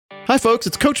Hi, folks.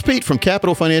 It's Coach Pete from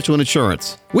Capital Financial and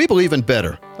Insurance. We believe in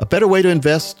better. A better way to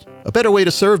invest, a better way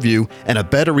to serve you, and a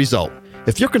better result.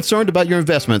 If you're concerned about your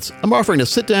investments, I'm offering to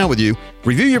sit down with you,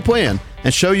 review your plan,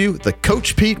 and show you the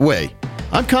Coach Pete way.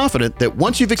 I'm confident that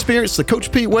once you've experienced the Coach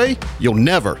Pete way, you'll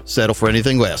never settle for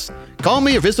anything less. Call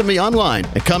me or visit me online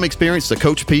and come experience the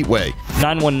Coach Pete way.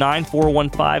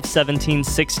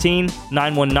 919-415-1716,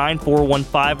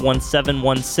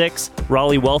 919-415-1716,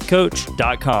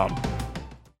 RaleighWealthCoach.com.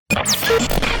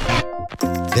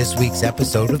 This week's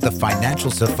episode of the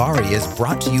Financial Safari is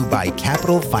brought to you by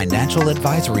Capital Financial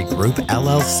Advisory Group,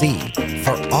 LLC,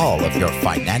 for all of your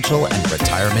financial and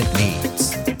retirement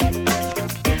needs.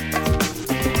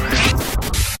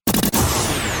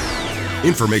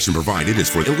 Information provided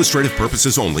is for illustrative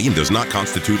purposes only and does not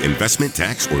constitute investment,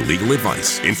 tax, or legal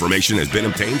advice. Information has been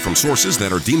obtained from sources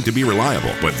that are deemed to be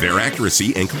reliable, but their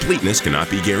accuracy and completeness cannot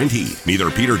be guaranteed.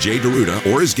 Neither Peter J.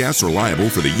 D'Arruda or his guests are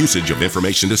liable for the usage of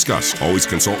information discussed. Always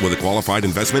consult with a qualified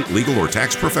investment, legal, or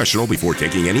tax professional before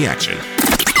taking any action.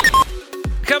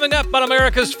 Coming up on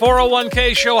America's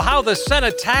 401k show, how the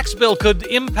Senate tax bill could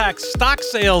impact stock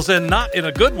sales and not in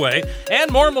a good way.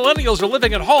 And more millennials are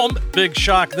living at home. Big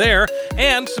shock there.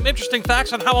 And some interesting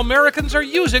facts on how Americans are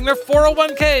using their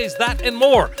 401ks. That and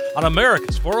more on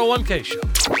America's 401k show.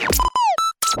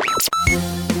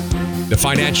 The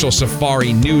Financial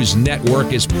Safari News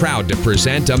Network is proud to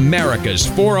present America's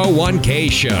 401k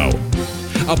show.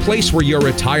 A place where your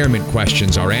retirement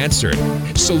questions are answered,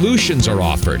 solutions are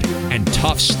offered, and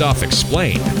tough stuff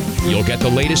explained. You'll get the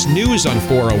latest news on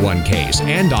 401ks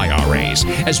and IRAs,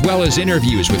 as well as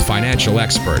interviews with financial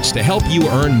experts to help you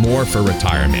earn more for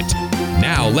retirement.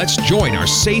 Now let's join our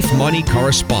Safe Money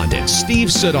correspondent,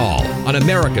 Steve Siddall, on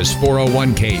America's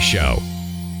 401k show.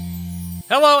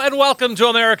 Hello and welcome to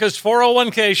America's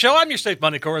 401k show. I'm your Safe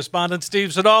Money correspondent,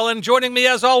 Steve Siddall, and joining me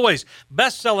as always,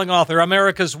 best-selling author,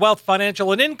 America's Wealth,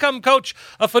 Financial, and Income Coach,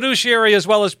 a fiduciary, as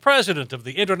well as president of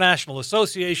the International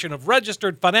Association of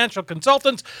Registered Financial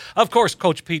Consultants, of course,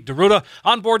 Coach Pete D'Arruda.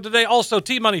 On board today, also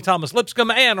T-Money Thomas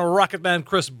Lipscomb and Rocketman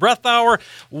Chris Brethauer.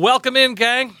 Welcome in,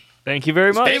 gang. Thank you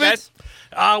very much. Hey, guys.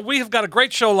 We have got a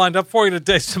great show lined up for you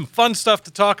today. Some fun stuff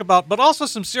to talk about, but also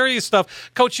some serious stuff.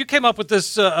 Coach, you came up with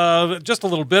this just a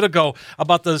little bit ago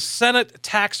about the Senate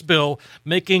tax bill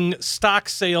making stock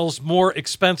sales more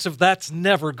expensive. That's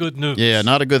never good news. Yeah,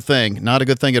 not a good thing. Not a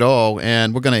good thing at all.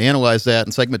 And we're going to analyze that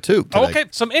in segment 2 today. Okay,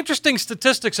 some interesting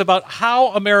statistics about how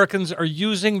Americans are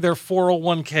using their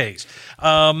 401ks.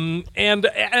 And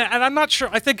I'm not sure.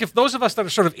 I think if those of us that are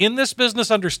sort of in this business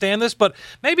understand this, but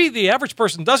maybe the average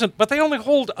person doesn't, but they only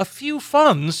hold a few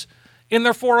funds in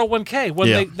their 401k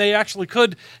when they actually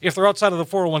could, if they're outside of the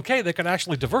 401k, they could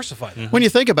actually diversify them. When you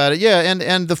think about it,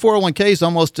 and the 401ks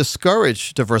almost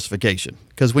discourage diversification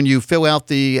because when you fill out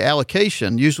the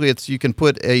allocation, usually you can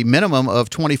put a minimum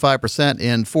of 25%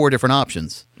 in 4 different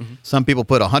options. Mm-hmm. Some people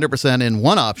put 100% in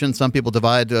one option. Some people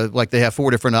divide like they have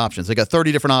 4 different options. They got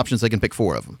 30 different options. They can pick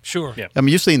 4 of them. Sure. Yeah. I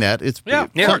mean, you've seen that.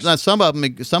 Some of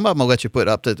them will let you put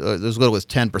up to as little as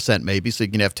 10% maybe, so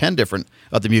you can have 10 different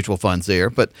of the mutual funds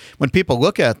there. But when people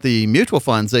look at the mutual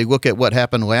funds, they look at what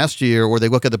happened last year, or they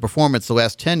look at the performance the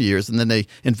last 10 years, and then they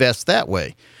invest that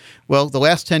way. Well, the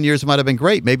last 10 years might have been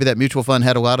great. Maybe that mutual fund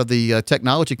had a lot of the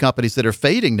technology companies that are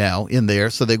fading now in there,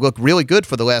 so they look really good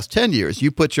for the last 10 years. You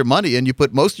put your money in, you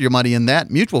put most of your money in that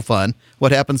mutual fund.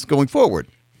 What happens going forward?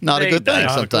 Not a good thing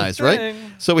sometimes, right?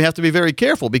 So we have to be very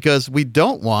careful because we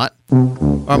don't want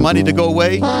our money to go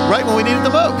away right when we need it the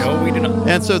most. No, we do not.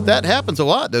 And so that happens a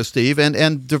lot, though, Steve.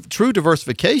 And true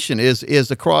diversification is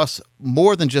across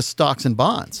more than just stocks and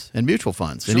bonds and mutual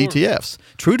funds and ETFs.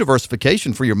 True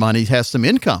diversification for your money has some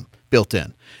income built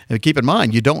in. And keep in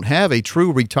mind, you don't have a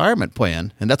true retirement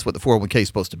plan, and that's what the 401k is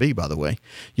supposed to be, by the way.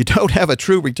 You don't have a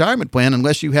true retirement plan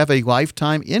unless you have a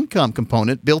lifetime income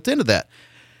component built into that.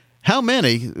 How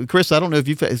many, Chris, I don't know if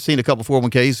you've seen a couple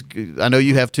 401ks. I know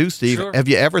you have too, Steve. Sure. Have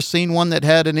you ever seen one that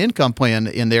had an income plan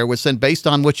in there which said based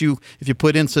on if you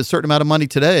put in a certain amount of money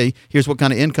today, here's what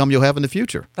kind of income you'll have in the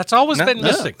future? That's always been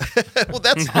missing. Well,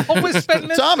 that's always been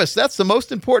missing. Thomas, that's the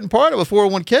most important part of a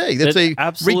 401k. That's a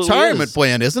retirement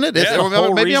plan, isn't it?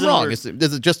 Or maybe I'm wrong. Is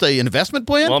it just an investment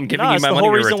plan? Well, I'm giving you my money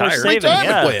to retire.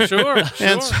 Retirement plan. Sure.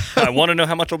 I want to know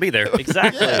how much will be there.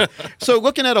 Exactly. Yeah. So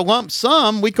looking at a lump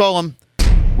sum, we call them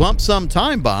lump sum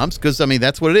time bombs because, I mean,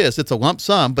 that's what it is. It's a lump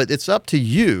sum, but it's up to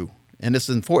you, and it's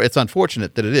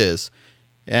unfortunate that it is,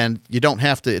 And you don't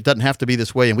have to. It doesn't have to be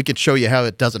this way, and we can show you how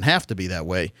it doesn't have to be that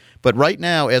way. But right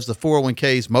now, as the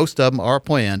 401ks, most of them are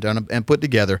planned and put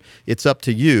together, it's up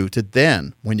to you to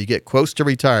then, when you get close to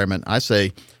retirement, I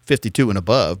say 52 and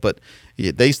above, but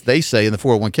they say in the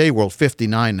 401k world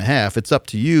 59 and a half. It's up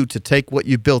to you to take what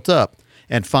you built up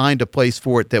and find a place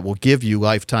for it that will give you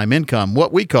lifetime income,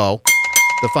 what we call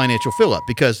the financial fill-up,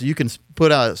 because you can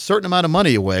put a certain amount of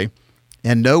money away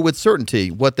and know with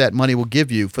certainty what that money will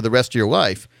give you for the rest of your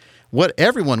life. What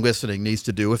everyone listening needs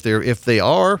to do, if they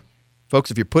are,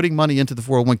 folks, if you're putting money into the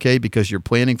 401k because you're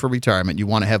planning for retirement, you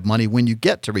want to have money when you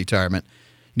get to retirement,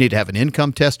 you need to have an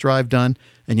income test drive done,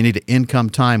 and you need an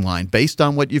income timeline. Based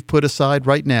on what you've put aside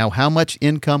right now, how much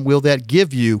income will that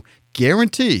give you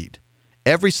guaranteed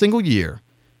every single year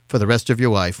for the rest of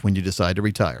your life when you decide to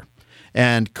retire?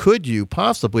 And could you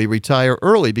possibly retire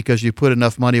early because you put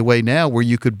enough money away now where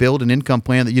you could build an income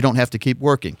plan that you don't have to keep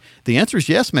working? The answer is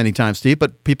yes many times, Steve,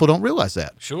 but people don't realize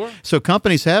that. Sure. So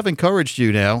companies have encouraged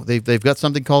you now. They've got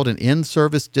something called an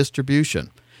in-service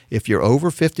distribution. If you're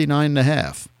over 59 and a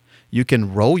half, you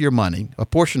can roll your money, a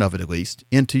portion of it at least,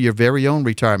 into your very own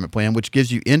retirement plan, which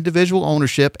gives you individual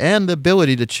ownership and the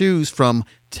ability to choose from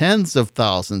tens of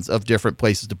thousands of different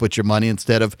places to put your money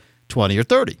instead of 20 or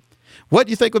 30. What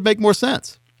do you think would make more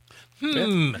sense?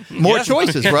 More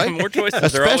choices, right? More choices.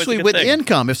 Especially with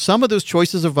income. If some of those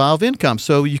choices involve income.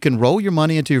 So you can roll your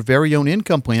money into your very own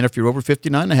income plan if you're over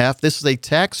 59 and a half. This is a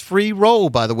tax-free roll,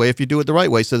 by the way, if you do it the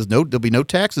right way. So there'll be no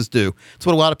taxes due. That's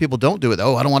what a lot of people don't do it.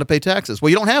 Oh, I don't want to pay taxes. Well,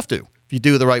 you don't have to if you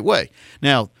do it the right way.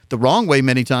 Now, the wrong way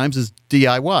many times is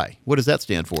DIY. What does that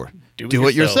stand for? Do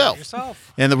it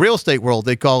yourself. In the real estate world,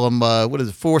 they call them,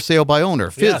 for sale by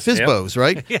owner, FSBOs,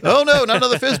 right? Yeah. Oh, no, not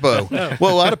another FSBO. No.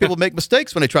 Well, a lot of people make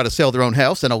mistakes when they try to sell their own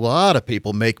house, and a lot of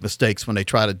people make mistakes when they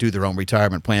try to do their own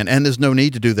retirement plan, and there's no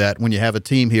need to do that when you have a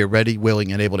team here ready,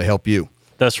 willing, and able to help you.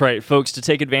 That's right, folks. To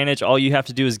take advantage, all you have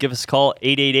to do is give us a call,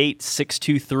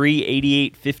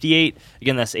 888-623-8858.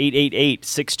 Again, that's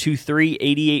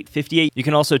 888-623-8858. You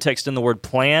can also text in the word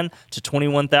PLAN to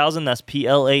 21,000. That's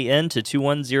PLAN to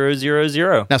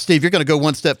 21000. Now, Steve, you're going to go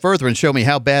one step further and show me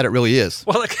how bad it really is.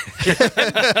 Well, it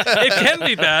can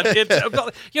be bad.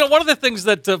 One of the things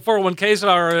that 401ks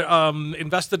are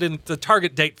invested in the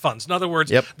target date funds. In other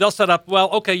words, they'll set up,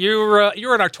 you're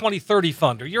in our 2030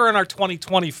 fund or you're in our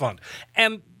 2020 fund.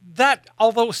 And that,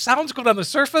 although sounds good on the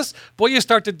surface, boy, you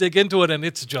start to dig into it, and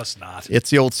it's just not. It's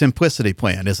the old simplicity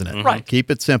plan, isn't it? Mm-hmm. Right. Keep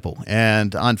it simple.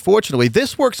 And unfortunately,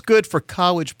 this works good for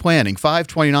college planning,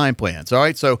 529 plans, all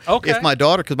right? So if my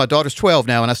daughter, because my daughter's 12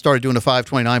 now, and I started doing a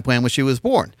 529 plan when she was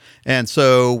born. And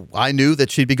so I knew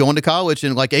that she'd be going to college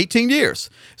in like 18 years.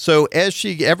 So as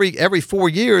every 4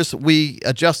 years, we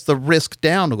adjust the risk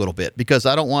down a little bit because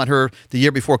I don't want her the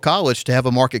year before college to have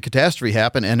a market catastrophe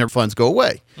happen and her funds go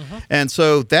away. Mm-hmm. And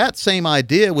so that same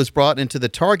idea was brought into the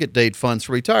target date funds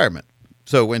for retirement.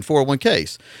 So in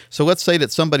 401ks. So let's say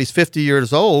that somebody's 50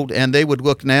 years old and they would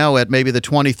look now at maybe the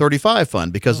 2035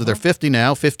 fund because if they're 50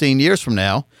 now, 15 years from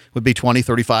now would be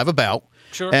 2035 about.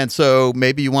 Sure. And so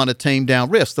maybe you want to tame down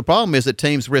risk. The problem is it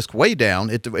tames risk way down.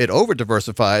 It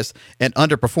over-diversifies and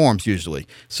underperforms usually.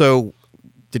 So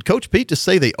did Coach Pete just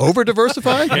say they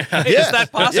over-diversify? Yes. Is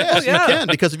that possible? Yes, you can.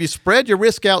 Because if you spread your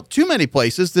risk out too many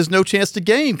places, there's no chance to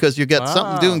gain because you got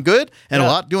something doing good and a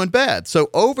lot doing bad. So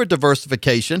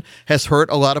over-diversification has hurt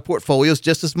a lot of portfolios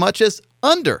just as much as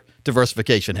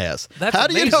under-diversification has. How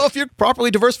do you know if you're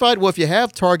properly diversified? Well, if you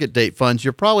have target date funds,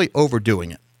 you're probably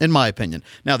overdoing it, in my opinion.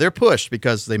 Now, they're pushed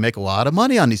because they make a lot of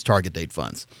money on these target date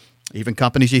funds. Even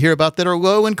companies you hear about that are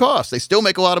low in cost, they still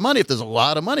make a lot of money if there's a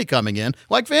lot of money coming in,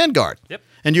 like Vanguard. Yep.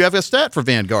 And you have a stat for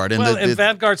Vanguard. And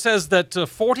Vanguard says that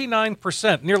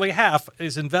 49%, nearly half,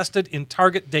 is invested in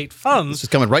target date funds. This is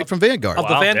coming right from Vanguard. Of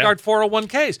the Vanguard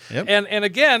 401ks. Yep. And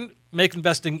again, make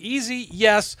investing easy,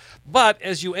 yes, but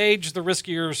as you age, the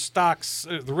riskier stocks,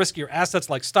 the riskier assets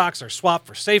like stocks are swapped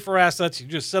for safer assets. You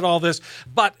just said all this,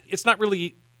 but it's not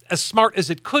really as smart as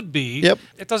it could be. Yep.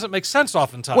 It doesn't make sense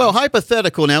oftentimes. Well,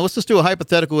 hypothetical now. Let's just do a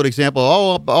hypothetical example,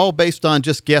 all based on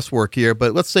just guesswork here.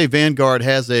 But let's say Vanguard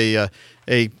has a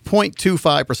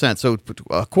 0.25%, so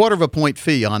a quarter of a point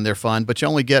fee on their fund, but you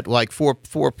only get like 4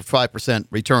 or 5%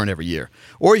 return every year.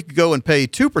 Or you could go and pay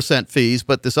 2% fees,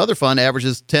 but this other fund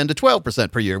averages 10 to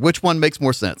 12% per year. Which one makes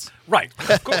more sense? Right,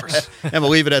 of course. And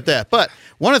we'll leave it at that. But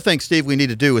one of the things, Steve, we need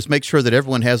to do is make sure that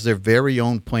everyone has their very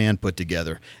own plan put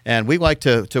together. And we like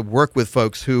to work with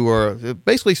folks who are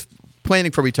basically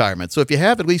planning for retirement. So if you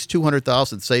have at least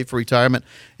 $200,000 saved for retirement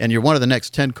and you're one of the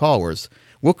next 10 callers,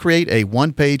 we'll create a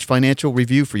one-page financial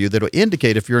review for you that will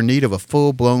indicate if you're in need of a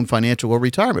full-blown financial or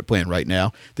retirement plan right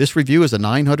now. This review is a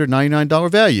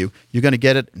 $999 value. You're going to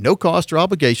get it no cost or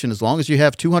obligation as long as you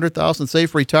have $200,000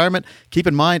 saved for retirement. Keep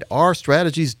in mind, our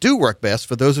strategies do work best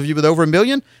for those of you with over $1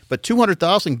 million, but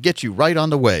 $200,000 gets you right on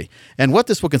the way. And what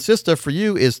this will consist of for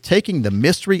you is taking the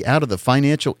mystery out of the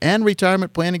financial and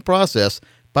retirement planning process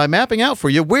by mapping out for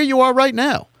you where you are right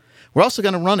now. We're also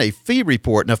going to run a fee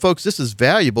report. Now, folks, this is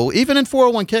valuable even in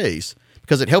 401ks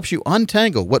because it helps you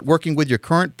untangle what working with your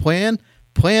current plan,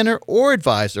 planner, or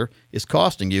advisor is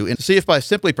costing you and see if by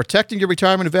simply protecting your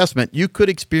retirement investment, you could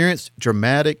experience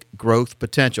dramatic growth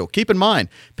potential. Keep in mind,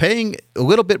 paying a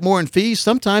little bit more in fees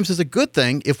sometimes is a good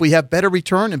thing if we have better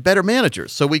return and better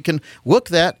managers. So we can look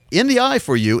that in the eye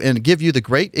for you and give you the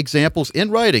great examples in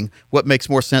writing what makes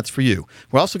more sense for you.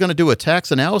 We're also going to do a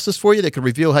tax analysis for you that could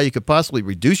reveal how you could possibly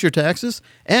reduce your taxes.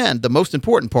 And the most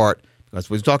important part, as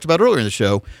we talked about earlier in the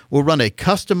show, we'll run a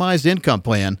customized income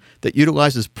plan that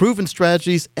utilizes proven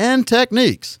strategies and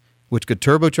techniques which could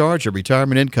turbocharge your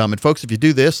retirement income. And folks, if you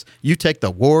do this, you take the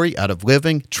worry out of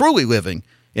living, truly living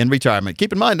in retirement.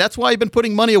 Keep in mind, that's why you've been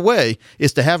putting money away,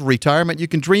 is to have a retirement you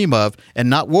can dream of and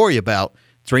not worry about.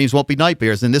 Dreams won't be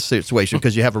nightmares in this situation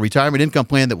because you have a retirement income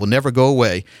plan that will never go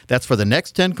away. That's for the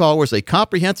next 10 callers, a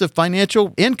comprehensive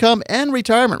financial income and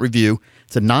retirement review.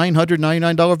 It's a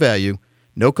 $999 value.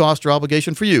 No cost or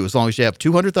obligation for you as long as you have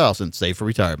 $200,000 saved for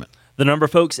retirement. The number,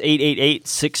 folks,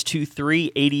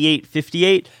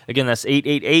 888-623-8858. Again, that's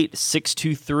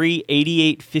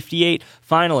 888-623-8858.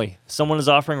 Finally, someone is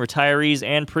offering retirees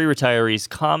and pre-retirees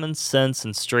common sense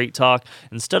and straight talk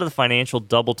instead of the financial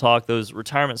double talk, those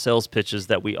retirement sales pitches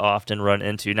that we often run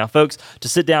into. Now, folks, to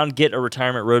sit down, get a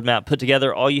retirement roadmap put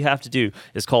together, all you have to do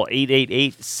is call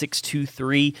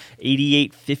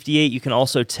 888-623-8858. You can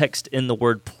also text in the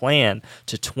word plan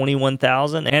to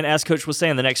 21,000. And as Coach was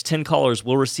saying, the next 10 callers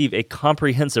will receive a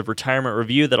comprehensive retirement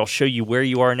review that'll show you where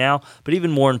you are now. But even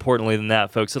more importantly than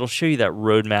that, folks, it'll show you that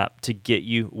roadmap to get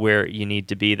you where you need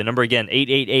to be. The number again,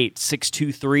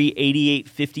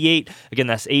 888-623-8858. Again,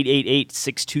 that's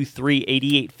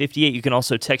 888-623-8858. You can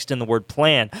also text in the word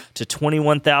plan to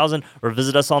 21,000 or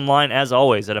visit us online, as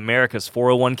always, at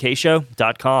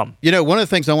americas401kshow.com. You know, one of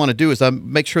the things I want to do is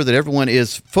make sure that everyone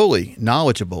is fully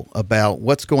knowledgeable about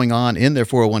what's going on in their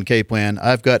 401k plan.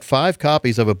 I've got 5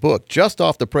 copies of a book just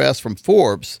off the press from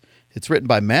Forbes. It's written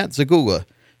by Matt Zagula.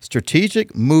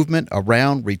 Strategic Movement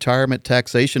Around Retirement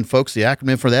Taxation. Folks, the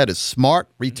acronym for that is SMART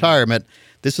Retirement.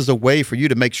 This is a way for you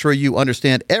to make sure you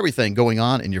understand everything going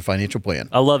on in your financial plan.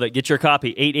 I love it. Get your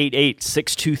copy,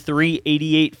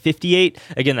 888-623-8858.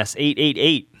 Again, that's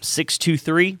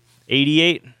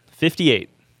 888-623-8858.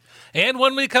 And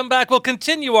when we come back, we'll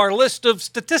continue our list of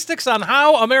statistics on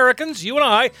how Americans, you and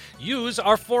I, use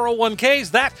our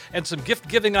 401ks. That and some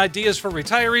gift-giving ideas for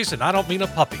retirees, and I don't mean a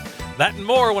puppy. That and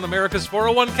more when America's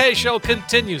 401k show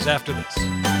continues after this.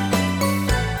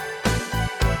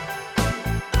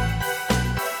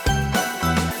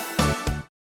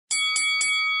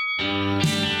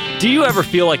 Do you ever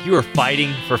feel like you are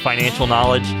fighting for financial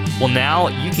knowledge? Well, now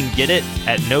you can get it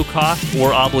at no cost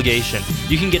or obligation.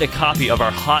 You can get a copy of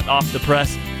our hot off the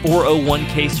press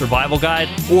 401k survival guide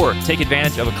or take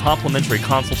advantage of a complimentary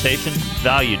consultation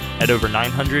valued at over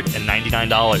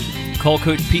 $999. Call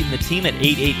Coach Pete and the team at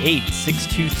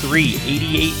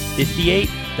 888-623-8858.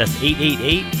 That's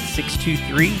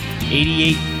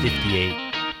 888-623-8858.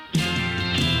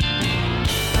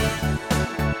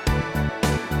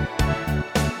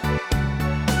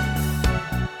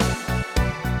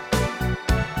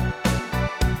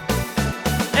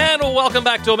 Welcome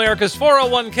back to America's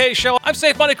 401k show. I'm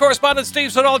Safe Money correspondent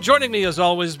Steve Siddall. Joining me, as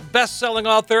always, best-selling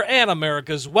author and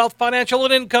America's Wealth, Financial,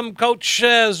 and Income Coach,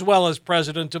 as well as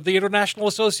president of the International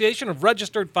Association of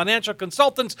Registered Financial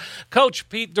Consultants, Coach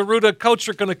Pete D'Arruda. Coach,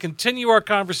 we're going to continue our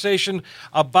conversation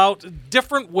about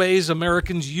different ways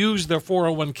Americans use their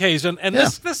 401ks. And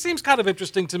this seems kind of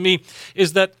interesting to me,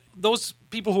 is that those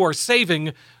people who are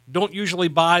saving don't usually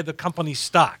buy the company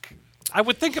stock. I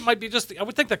would think it might be I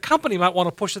would think the company might want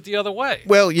to push it the other way.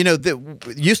 Well, you know,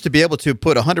 used to be able to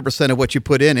put 100% of what you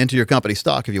put into your company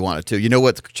stock if you wanted to. You know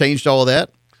what changed all of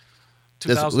that?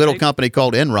 This little company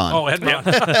called Enron. Oh, Enron.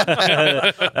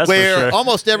 That's where for sure.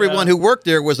 Almost everyone who worked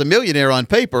there was a millionaire on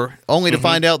paper, only to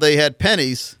find out they had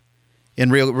pennies in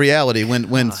reality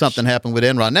when something happened with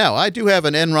Enron. Now, I do have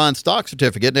an Enron stock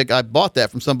certificate. Nick, I bought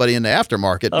that from somebody in the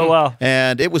aftermarket. Oh, wow.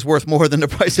 And it was worth more than the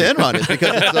price of Enron is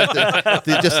because it's like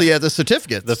the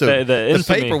certificate. The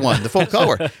paper one, the full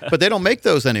color. But they don't make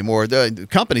those anymore. The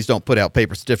companies don't put out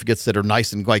paper certificates that are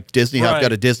nice and like Disney. Right. I've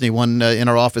got a Disney one in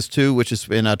our office, too, which is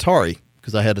in Atari,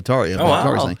 because I had Atari.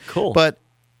 Atari thing. Cool. But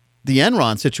the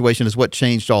Enron situation is what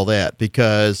changed all that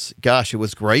because, gosh, it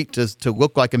was great to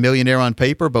look like a millionaire on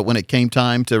paper, but when it came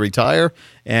time to retire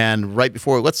and right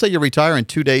before, let's say you retire in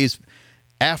 2 days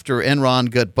after Enron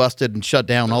got busted and shut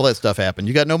down, all that stuff happened,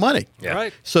 you got no money. Yeah.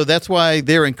 Right. So that's why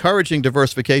they're encouraging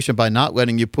diversification by not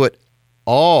letting you put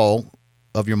all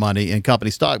of your money in company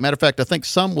stock. Matter of fact, I think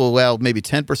some will allow maybe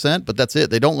 10%, but that's it.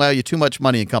 They don't allow you too much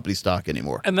money in company stock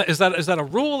anymore. And is that a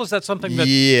rule? Is that something that...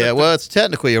 Yeah, well, it's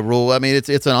technically a rule. I mean, it's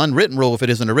an unwritten rule if it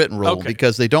isn't a written rule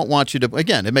because they don't want you to...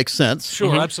 Again, it makes sense.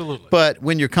 Sure, absolutely. But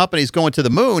when your company's going to the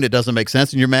moon, it doesn't make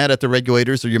sense, and you're mad at the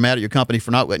regulators or you're mad at your company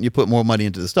for not letting you put more money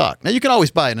into the stock. Now, you can always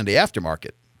buy it in the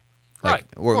aftermarket. Right.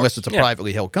 Or unless it's a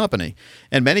privately held company.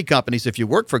 And many companies, if you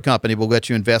work for a company, will let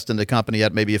you invest in the company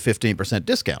at maybe a 15%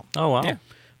 discount. Oh, wow. Yeah.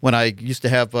 When I used to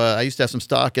have some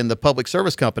stock in the public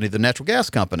service company, the natural gas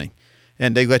company,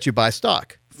 and they let you buy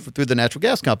stock through the natural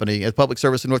gas company at Public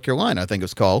Service in North Carolina, I think it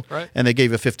was called. Right. And they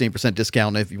gave a 15%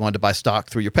 discount if you wanted to buy stock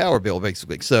through your power bill,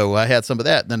 basically. So I had some of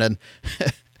that. And then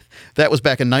that was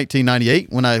back in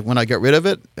 1998 when I got rid of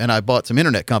it, and I bought some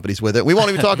internet companies with it. We won't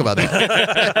even talk about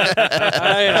that.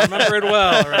 I remember it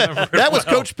well. That was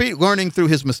Coach Pete learning through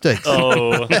his mistakes.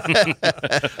 Oh.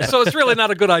 So it's really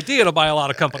not a good idea to buy a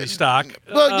lot of company stock.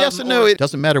 Well, yes and no. It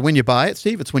doesn't matter when you buy it,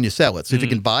 Steve. It's when you sell it. So if you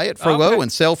can buy it for low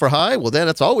and sell for high, well, then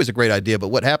that's always a great idea. But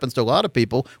what happens to a lot of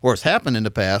people, or has happened in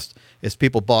the past, is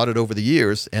people bought it over the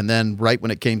years, and then right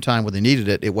when it came time when they needed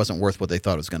it, it wasn't worth what they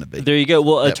thought it was going to be. There you go.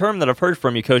 Well, a term that I've heard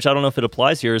from you, Coach, I don't know if it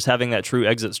applies here, is having that true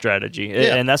exit strategy.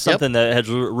 Yeah. And that's something that has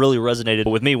really resonated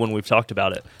with me when we've talked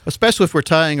about it. Especially if we're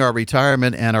tying our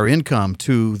retirement and our income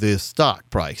to the stock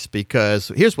price,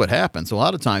 because here's what happens. A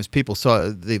lot of times people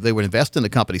they would invest in the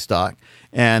company stock,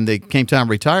 and they came time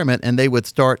retirement, and they would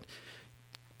start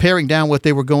paring down what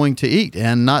they were going to eat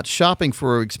and not shopping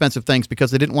for expensive things because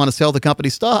they didn't want to sell the company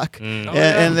stock.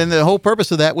 And then the whole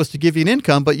purpose of that was to give you an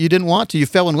income, but you didn't want to. You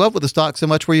fell in love with the stock so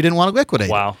much where you didn't want to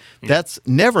liquidate. Wow. That's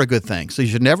never a good thing. So you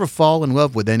should never fall in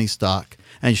love with any stock,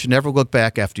 and you should never look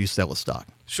back after you sell a stock.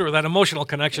 Sure, that emotional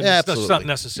connection is not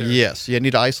necessary. Yes, you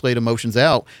need to isolate emotions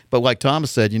out. But like Thomas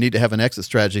said, you need to have an exit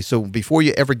strategy. So before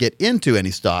you ever get into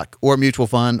any stock or mutual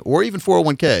fund or even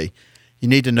 401k, you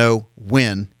need to know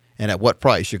when and at what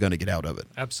price you're going to get out of it.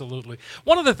 Absolutely.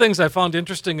 One of the things I found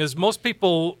interesting is most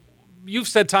people, you've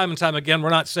said time and time again, we're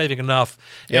not saving enough.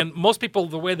 Yep. And most people,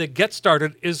 the way they get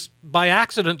started is by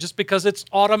accident just because it's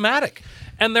automatic.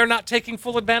 And they're not taking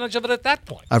full advantage of it at that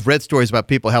point. I've read stories about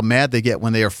people, how mad they get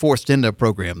when they are forced into a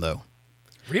program, though.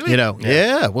 Really?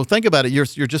 Yeah. Well, think about it. You're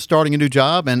just starting a new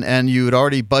job, and you had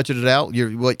already budgeted out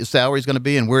what your salary is going to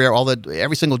be and where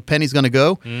every single penny's going to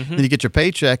go. Then you get your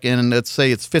paycheck, and let's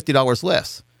say it's $50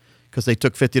 less because they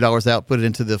took $50 out, put it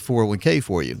into the 401k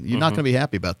for you. You're not going to be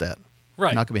happy about that. Right.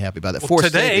 You're not going to be happy about that. Well,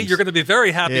 today, you're going to be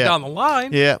very happy down the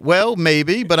line. Yeah, well,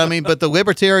 maybe, but the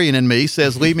libertarian in me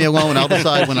says, leave me alone, I'll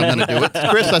decide when I'm going to do it.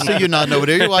 Chris, I see you nodding over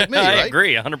there. You're like me, right? I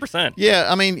agree, 100%.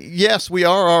 Yeah, yes, we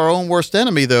are our own worst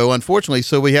enemy, though, unfortunately.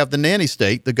 So we have the nanny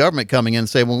state, the government coming in and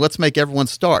saying, well, let's make everyone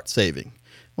start saving.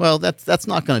 Well, that's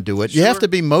not going to do it. Sure. You have to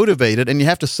be motivated, and you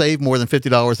have to save more than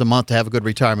 $50 a month to have a good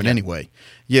retirement anyway.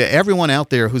 Yeah, everyone out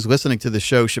there who's listening to the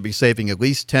show should be saving at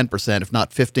least 10%, if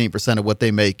not 15% of what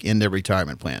they make in their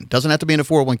retirement plan. Doesn't have to be in a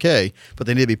 401k, but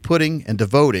they need to be putting and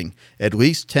devoting at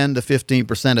least 10 to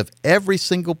 15% of every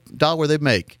single dollar they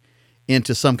make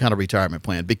into some kind of retirement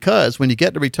plan, because when you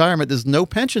get to retirement, there's no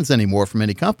pensions anymore from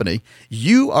any company.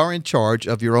 You are in charge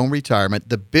of your own retirement.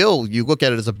 The bill, you look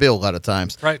at it as a bill a lot of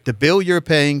times. Right. The bill you're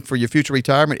paying for your future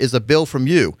retirement is a bill from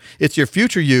you. It's your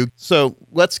future you. So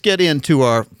let's get into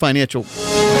our financial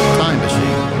time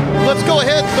machine. Let's go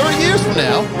ahead 30 years from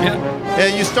now. Yeah.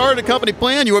 And you started a company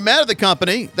plan. You were mad at the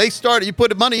company. You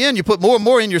put money in. You put more and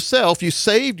more in yourself. You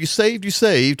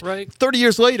saved. Right. 30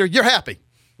 years later, you're happy.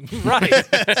 Right,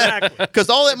 exactly. Because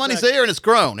all that money's there and it's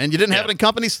grown, and you didn't have it in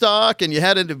company stock, and you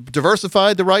had it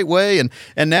diversified the right way,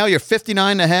 and now you're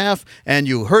 59 and a half, and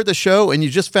you heard the show, and you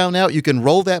just found out you can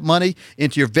roll that money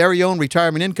into your very own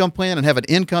retirement income plan and have an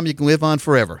income you can live on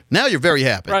forever. Now you're very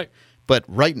happy. Right. But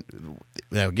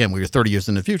again, we're 30 years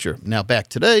in the future. Now back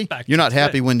today, you're not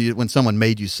happy when someone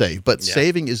made you save. But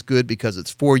saving is good because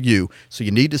it's for you. So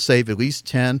you need to save at least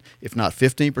 10, if not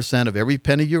 15% of every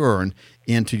penny you earn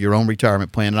into your own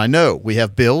retirement plan. And I know we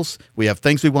have bills, we have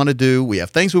things we want to do, we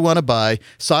have things we want to buy,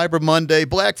 Cyber Monday,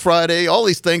 Black Friday, all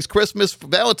these things, Christmas,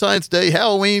 Valentine's Day,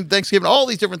 Halloween, Thanksgiving, all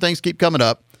these different things keep coming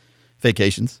up.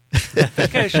 Vacations.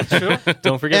 Vacations, sure.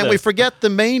 Don't forget And we forget the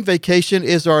main vacation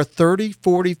is our 30,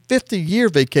 40, 50-year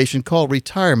vacation called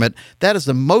retirement. That is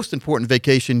the most important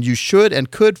vacation you should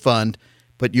and could fund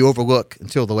but you overlook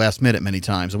until the last minute many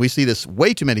times. And we see this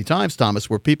way too many times, Thomas,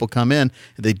 where people come in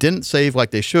and they didn't save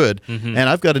like they should. And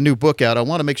I've got a new book out. I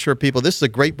want to make sure people, this is a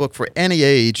great book for any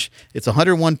age. It's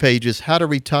 101 pages, How to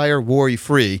Retire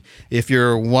Worry-Free. If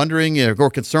you're wondering or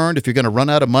concerned if you're going to run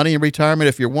out of money in retirement,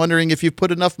 if you're wondering if you've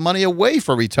put enough money away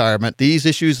for retirement, these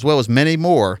issues as well as many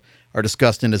more are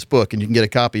discussed in this book, and you can get a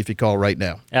copy if you call right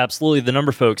now. Absolutely. The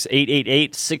number, folks,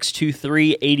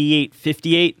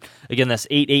 888-623-8858. Again, that's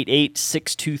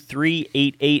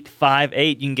 888-623-8858.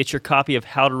 You can get your copy of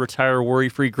How to Retire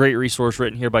Worry-Free. Great resource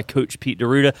written here by Coach Pete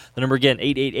D'Arruda. The number again,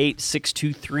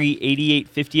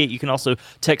 888-623-8858. You can also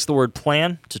text the word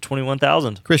PLAN to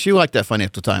 21,000. Chris, you like that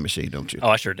financial time machine, don't you? Oh,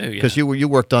 I sure do, yeah. Because you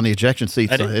worked on the ejection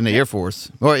seats in the Air Force,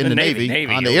 or in the Navy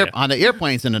on the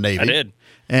airplanes in the Navy. I did.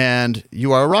 And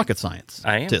you are a rocket scientist.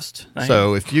 I am.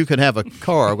 So if you could have a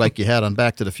car like you had on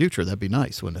Back to the Future, that'd be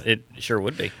nice, wouldn't it? It sure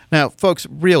would be. Now, folks,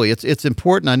 really, it's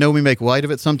important. I know we make light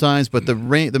of it sometimes, but the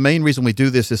main reason we do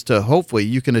this is to hopefully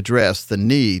you can address the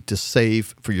need to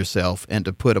save for yourself and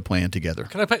to put a plan together.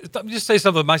 Can I just say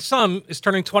something? My son is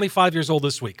turning 25 years old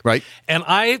this week. Right. And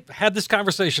I had this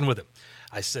conversation with him.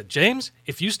 I said, James,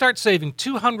 if you start saving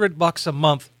 $200 a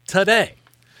month today,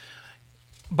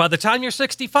 by the time you're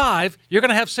 65, you're going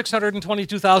to have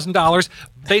 $622,000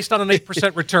 based on an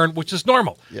 8% return, which is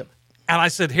normal. Yep. And I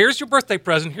said, here's your birthday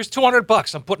present. Here's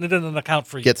 $200. I'm putting it in an account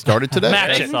for you. Get started today.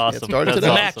 Match it. That's awesome. Get started That's today.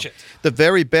 awesome. Match it. The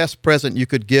very best present you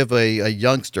could give a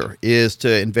youngster is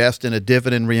to invest in a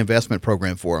dividend reinvestment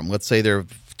program for them. Let's say they're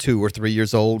 2 or 3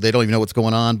 years old. They don't even know what's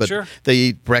going on, but they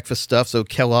eat breakfast stuff, so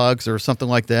Kellogg's or something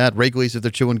like that, Wrigley's if they're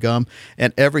chewing gum,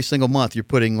 and every single month you're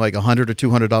putting like $100 or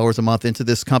 $200 a month into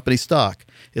this company stock.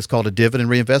 It's called a dividend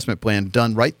reinvestment plan,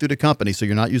 done right through the company, so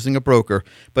you're not using a broker.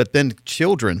 But then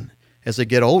children, as they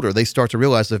get older, they start to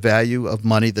realize the value of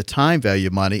money, the time value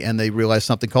of money, and they realize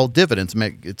something called dividends.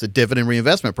 It's a dividend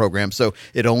reinvestment program, so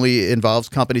it only involves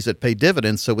companies that pay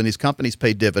dividends. So when these companies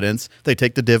pay dividends, they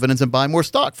take the dividends and buy more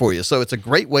stock for you. So it's a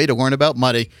great way to learn about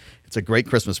money. It's a great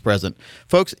Christmas present.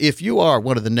 Folks, if you are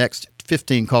one of the next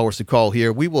 15 callers who call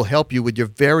here, we will help you with your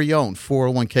very own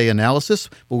 401k analysis.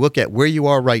 We'll look at where you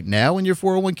are right now in your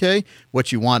 401k,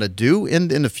 what you want to do in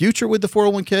the future with the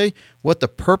 401k, what the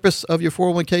purpose of your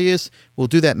 401k is. We'll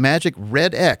do that magic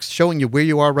red X showing you where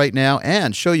you are right now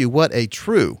and show you what a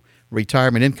true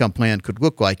retirement income plan could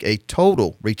look like, a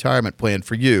total retirement plan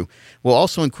for you. We'll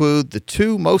also include the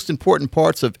 2 most important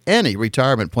parts of any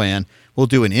retirement plan. We'll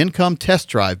do an income test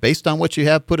drive based on what you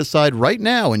have put aside right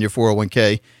now in your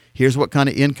 401k. Here's what kind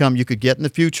of income you could get in the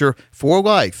future for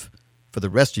life, for the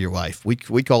rest of your life. We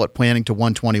call it planning to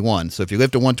 121. So if you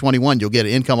live to 121, you'll get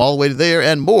an income all the way to there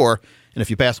and more. And if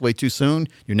you pass away too soon,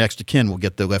 your next of kin will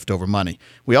get the leftover money.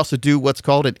 We also do what's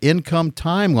called an income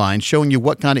timeline, showing you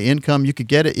what kind of income you could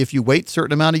get if you wait a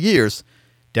certain amount of years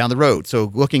down the road. So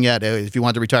looking at if you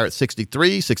want to retire at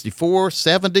 63, 64,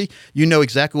 70, you know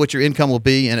exactly what your income will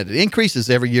be, and it increases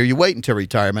every year you wait until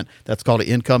retirement. That's called an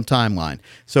income timeline.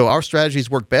 So our strategies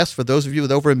work best for those of you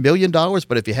with over $1 million,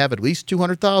 but if you have at least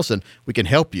 $200,000, we can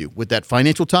help you with that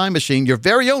financial time machine, your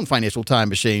very own financial time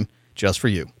machine, just for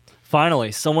you.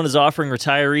 Finally, someone is offering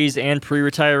retirees and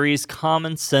pre-retirees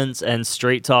common sense and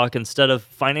straight talk instead of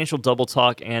financial double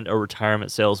talk and a retirement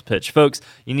sales pitch. Folks,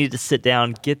 you need to sit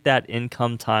down, get that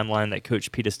income timeline that Coach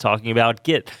Pete is talking about,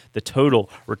 get the total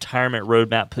retirement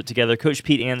roadmap put together. Coach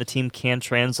Pete and the team can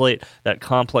translate that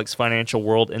complex financial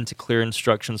world into clear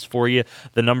instructions for you.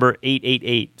 The number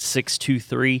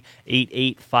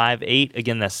 888-623-8858.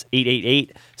 Again, that's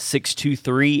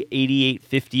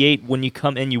 888-623-8858. When you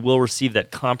come in, you will receive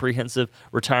that comprehensive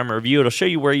retirement review. It'll show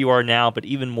you where you are now, but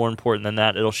even more important than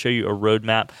that, it'll show you a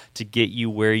roadmap to get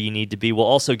you where you need to be. We'll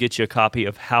also get you a copy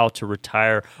of How to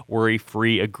Retire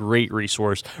Worry-Free, a great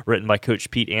resource written by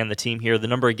Coach Pete and the team here. The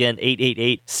number again,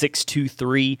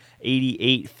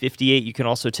 888-623-8858. You can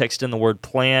also text in the word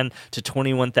PLAN to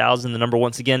 21,000. The number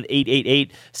once again,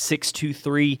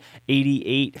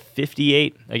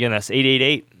 888-623-8858. Again, that's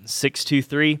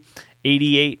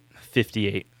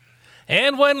 888-623-8858.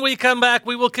 And when we come back,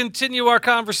 we will continue our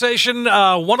conversation.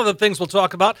 One of the things we'll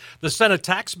talk about, the Senate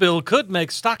tax bill could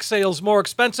make stock sales more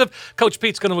expensive. Coach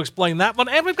Pete's going to explain that one.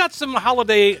 And we've got some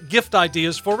holiday gift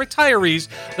ideas for retirees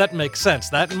that make sense.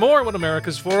 That and more when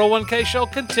America's 401k show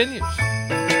continues.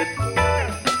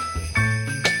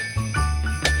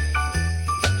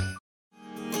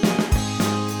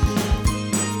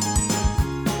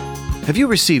 Have you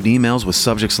received emails with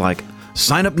subjects like,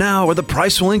 "Sign up now or the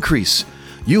price will increase"?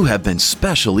 You have been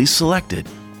specially selected.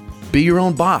 Be your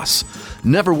own boss.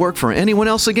 Never work for anyone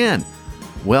else again.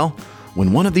 Well,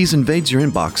 when one of these invades your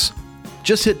inbox,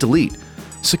 just hit delete.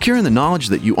 secure in the knowledge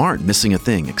that you aren't missing a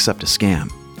thing except a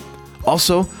scam.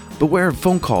 Also, beware of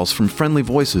phone calls from friendly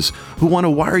voices who want to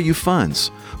wire you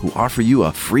funds, who offer you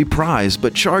a free prize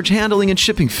but charge handling and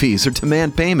shipping fees or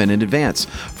demand payment in advance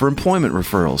for employment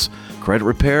referrals, credit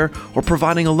repair, or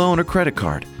providing a loan or credit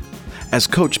card. As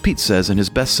Coach Pete says in his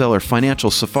bestseller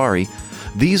Financial Safari,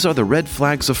 these are the red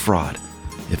flags of fraud.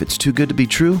 If it's too good to be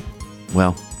true,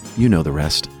 well, you know the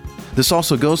rest. This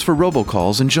also goes for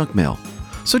robocalls and junk mail.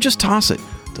 So just toss it,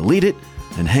 delete it,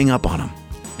 and hang up on them.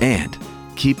 And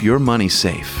keep your money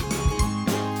safe.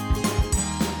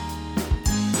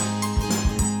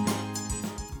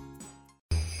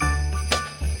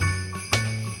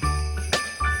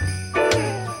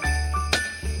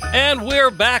 And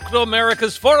we're back to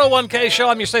America's 401k show.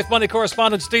 I'm your Safe Money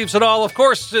correspondent, Steve Siddall. Of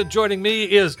course, joining me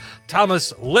is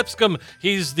Thomas Lipscomb.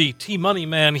 He's the T-Money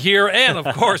man here. And,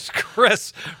 of course,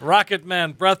 Chris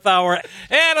Rocketman Brethauer.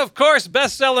 And, of course,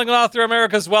 best-selling author,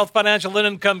 America's Wealth, Financial, and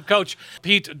Income Coach,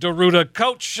 Pete D'Arruda.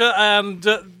 Coach,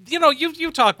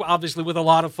 you talk, obviously, with a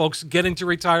lot of folks getting to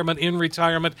retirement, in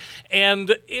retirement.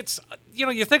 And it's,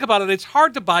 you think about it, it's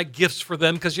hard to buy gifts for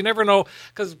them because you never know,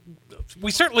 because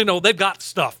we certainly know they've got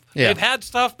stuff. Yeah. They've had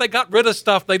stuff. They got rid of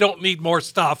stuff. They don't need more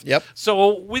stuff. Yep.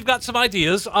 So we've got some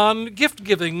ideas on gift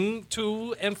giving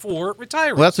to and for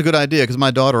retirees. Well, that's a good idea because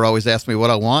my daughter always asks me what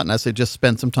I want, and I say, just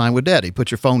spend some time with Daddy.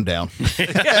 Put your phone down.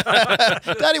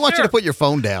 Daddy wants you to put your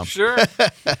phone down. Sure.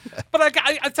 But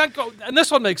I think, and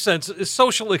this one makes sense, is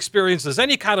social experiences.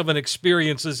 Any kind of an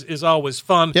experience is always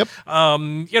fun. Yep.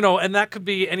 And that could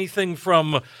be anything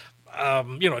from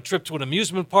a trip to an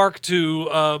amusement park to,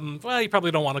 you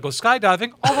probably don't want to go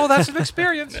skydiving, although that's an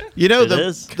experience.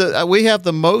 We have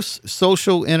the most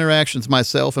social interactions,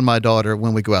 myself and my daughter,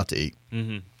 when we go out to eat.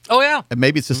 Mm-hmm. Oh, yeah. And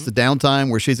maybe it's just the downtime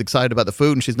where she's excited about the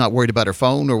food and she's not worried about her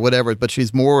phone or whatever, but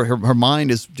she's more, her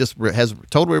mind is just has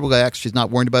totally relaxed. She's not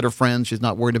worried about her friends. She's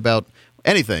not worried about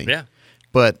anything. Yeah.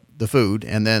 But the food,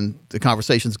 and then the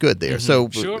conversation's good there. Mm-hmm. So,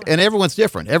 sure. And everyone's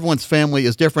different. Everyone's family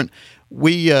is different.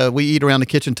 We eat around the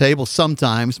kitchen table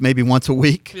sometimes, maybe once a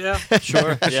week. Yeah,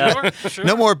 sure. Yeah. Sure.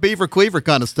 No more beaver cleaver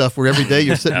kind of stuff where every day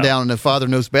you're sitting down and the father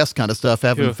knows best kind of stuff,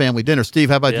 having a family dinner. Steve,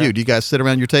 how about you? Do you guys sit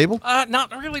around your table?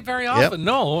 Not really very often,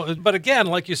 no. But again,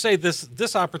 like you say,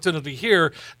 this opportunity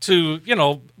here to,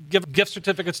 give gift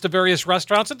certificates to various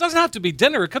restaurants. It doesn't have to be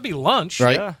dinner. It could be lunch.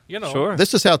 Right. Yeah, Sure.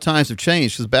 This is how times have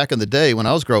changed, because back in the day when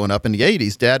I was growing up in the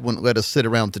 80s, Dad wouldn't let us sit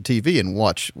around the TV and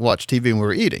watch TV when we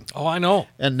were eating. Oh, I know.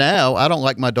 And now I don't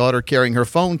like my daughter carrying her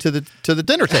phone to the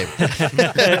dinner table.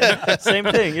 Same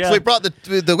thing, yeah. So we brought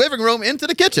the living room into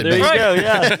the kitchen. There you go,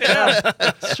 yeah.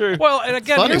 That's true. Well, and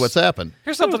again, funny what's happened.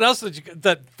 Here's something else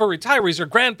that for retirees or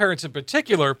grandparents in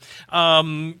particular,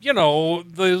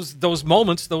 those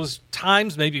moments, those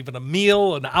times, maybe even a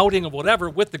meal, an outing, or whatever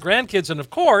with the grandkids, and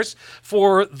of course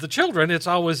for the children, it's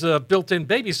always a built-in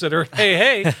babysitter.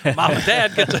 Hey, mom and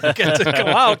dad get to go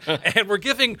out, and we're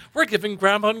giving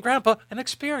grandma and grandpa an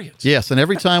experience. Yes, and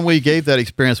every time we gave that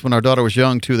experience when our daughter was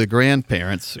young to the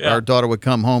grandparents, our daughter would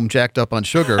come home jacked up on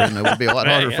sugar, and it would be a lot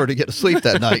harder for her to get to sleep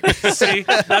that night. See,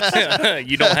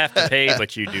 you don't have to pay,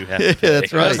 but you do have to pay.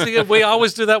 That's right. See, we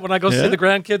always do that when I go see the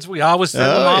grandkids. We always send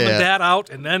mom and dad out,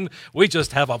 and then we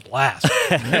just have a blast.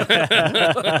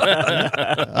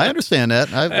 I understand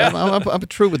that. I'm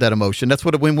true with that emotion. That's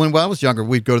what when I was younger,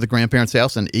 we'd go to the grandparents'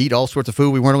 house and eat all sorts of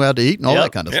food we weren't allowed to eat and all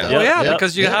that kind of stuff. Well, yeah,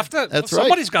 because you have to. That's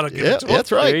somebody's got to give it to them.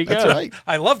 That's right. There you That's go. right.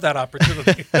 I love that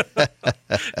opportunity.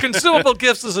 Consumable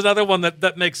gifts is another one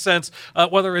that makes sense,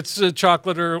 whether it's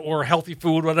chocolate or healthy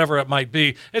food, whatever it might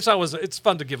be. It's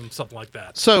fun to give them something like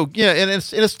that. So and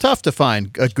it's tough to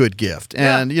find a good gift,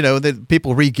 and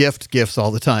people re-gift gifts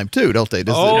all the time too, don't they?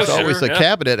 There's always a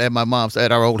cabinet at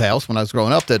at our old house when I was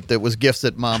growing up that was gifts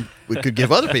that Mom could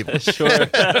give other people. Sure.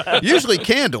 Usually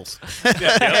candles.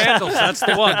 Candles, that's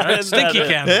the one. Right? Stinky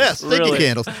candles. Yeah, stinky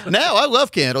candles. Now I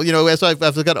love candle. As I've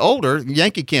got older,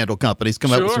 Yankee Candle companies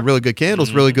come up with some really good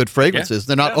candles, really good fragrances.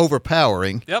 They're not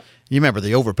overpowering. Yep. You remember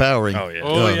the overpowering? Oh,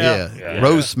 yeah.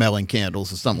 Rose-smelling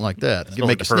candles or something like that. You can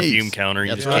make the you sneeze. perfume counter.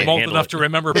 You just I'm can't old handle enough it. to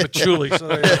remember patchouli. So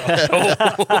there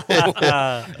you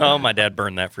go. Oh, my dad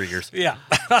burned that for years. Yeah.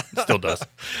 Still does.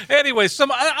 Anyway,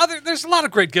 there's a lot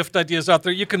of great gift ideas out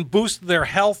there. You can boost their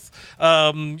health.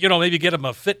 Maybe get them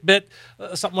a Fitbit,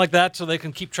 something like that, so they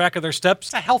can keep track of their steps.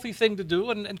 It's a healthy thing to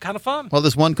do and kind of fun. Well,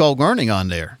 there's one called Learning on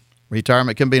there.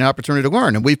 Retirement can be an opportunity to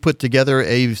learn, and we've put together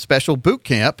a special boot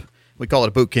camp. We call it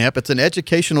a boot camp. It's an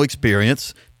educational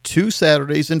experience, 2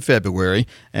 Saturdays in February,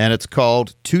 and it's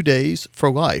called 2 Days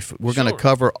for Life. We're going to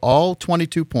cover all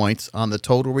 22 points on the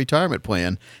total retirement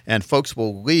plan, and folks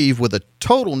will leave with a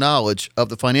total knowledge of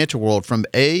the financial world from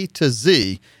A to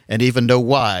Z, and even know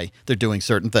why they're doing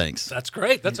certain things. That's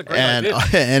great. That's a great idea.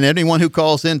 And anyone who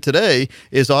calls in today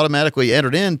is automatically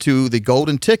entered into the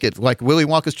golden ticket, like Willy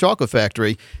Wonka's Chocolate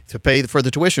Factory, to pay for the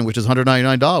tuition, which is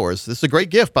 $199. This is a great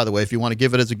gift, by the way, if you want to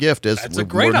give it as a gift. That's a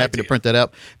great We're happy idea. to print that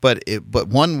out. But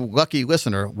one lucky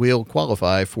listener will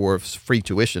qualify for free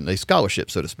tuition, a scholarship,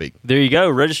 so to speak. There you go.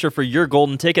 Register for your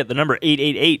golden ticket. The number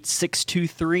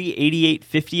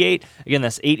 888-623-8858. Again,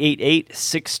 that's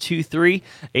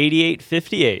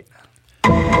 888-623-8858.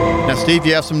 Now, Steve,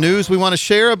 you have some news we want to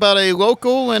share about a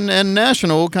local and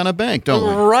national kind of bank, don't we?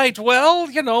 Right. Well,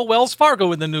 Wells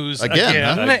Fargo in the news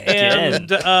Again, huh? And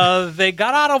they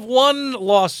got out of one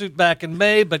lawsuit back in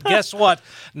May, but guess what?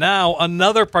 Now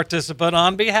another participant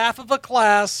on behalf of a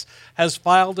class has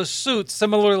filed a suit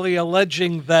similarly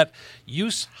alleging that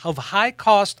use of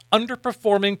high-cost,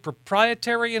 underperforming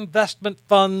proprietary investment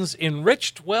funds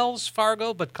enriched Wells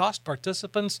Fargo but cost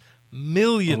participants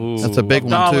millions That's a big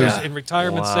of one, too. dollars in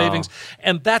retirement savings.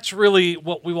 And that's really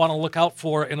what we want to look out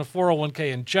for in a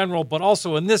 401k in general, but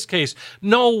also in this case,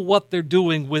 know what they're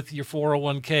doing with your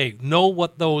 401k. Know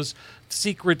what those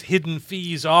secret hidden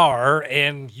fees are,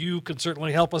 and you can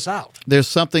certainly help us out. There's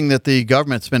something that the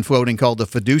government's been floating called the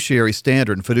fiduciary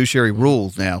standard and fiduciary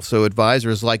rules now. So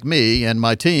advisors like me and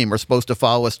my team are supposed to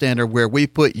follow a standard where we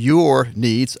put your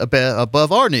needs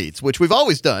above our needs, which we've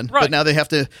always done. Right. But now they have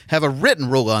to have a written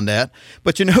rule on that.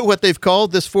 But you know what they've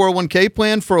called this 401k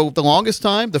plan for the longest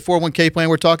time? The 401k plan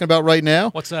we're talking about right now?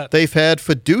 What's that? They've had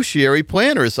fiduciary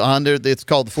planners on there. It's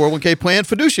called the 401k plan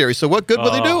fiduciary. So what good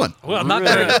were they doing? Well, not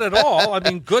very good at all. I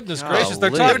mean, goodness gracious. They're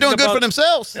They talking were doing good about, for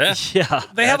themselves. Yeah.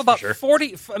 They have about for sure.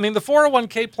 40. I mean, the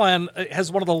 401k plan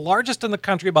has one of the largest in the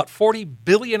country, about $40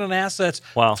 billion in assets,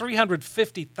 Wow.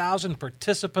 350,000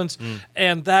 participants,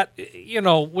 and that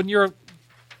when you're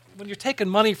taking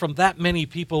money from that many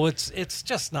people, it's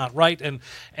just not right. And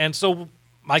so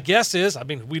my guess is, I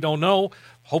mean, we don't know.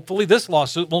 Hopefully, this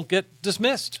lawsuit won't get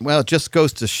dismissed. Well, it just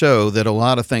goes to show that a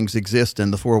lot of things exist in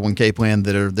the 401k plan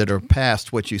that are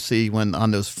past what you see when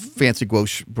on those fancy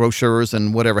brochures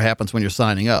and whatever happens when you're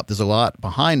signing up. There's a lot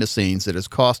behind the scenes that is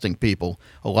costing people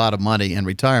a lot of money in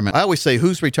retirement. I always say,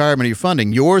 whose retirement are you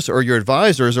funding, yours or your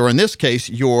advisor's, or in this case,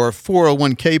 your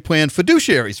 401k plan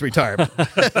fiduciary's retirement?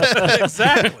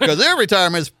 Exactly. Because their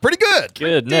retirement is pretty good.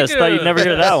 Goodness, thought you'd never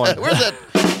hear that one. Where's that?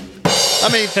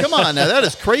 I mean, come on now. That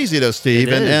is crazy, though, Steve.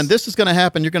 It is. And this is going to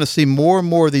happen. You're going to see more and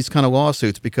more of these kind of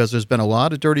lawsuits because there's been a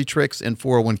lot of dirty tricks in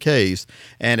 401ks.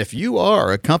 And if you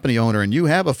are a company owner and you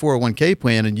have a 401k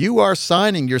plan and you are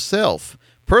signing yourself,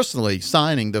 personally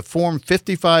signing the Form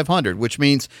 5500, which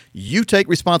means you take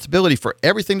responsibility for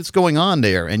everything that's going on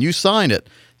there and you sign it,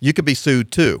 you could be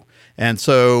sued too. And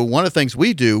so one of the things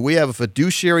we do, we have a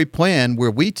fiduciary plan where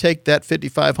we take that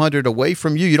 5,500 away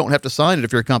from you. You don't have to sign it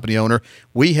if you're a company owner.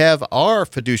 We have our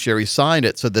fiduciary sign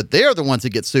it so that they're the ones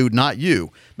that get sued, not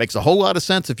you. Makes a whole lot of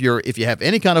sense if you have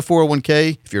any kind of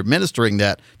 401k, if you're administering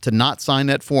that, to not sign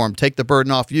that form, take the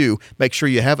burden off you. Make sure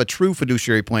you have a true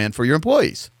fiduciary plan for your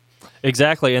employees.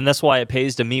 Exactly, and that's why it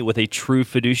pays to meet with a true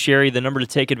fiduciary. The number to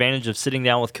take advantage of sitting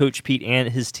down with Coach Pete and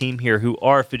his team here who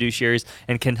are fiduciaries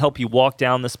and can help you walk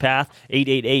down this path,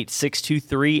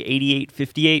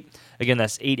 888-623-8858. Again,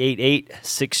 that's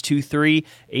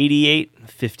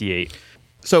 888-623-8858.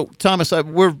 So, Thomas,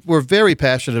 we're very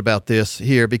passionate about this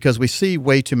here because we see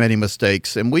way too many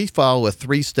mistakes, and we follow a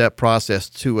 3-step process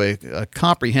to a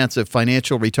comprehensive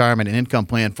financial retirement and income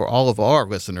plan for all of our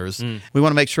listeners. We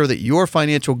want to make sure that your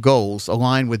financial goals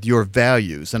align with your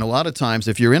values. And a lot of times,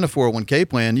 if you're in a 401k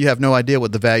plan, you have no idea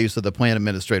what the values of the plan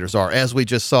administrators are, as we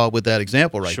just saw with that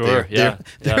example right there. Yeah.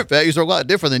 Their values are a lot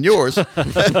different than yours. But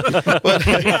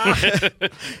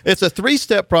it's a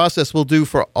 3-step process we'll do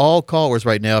for all callers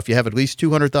right now. If you have at least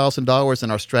 $200,000, and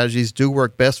our strategies do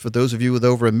work best for those of you with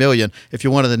over $1 million. If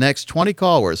you're one of the next 20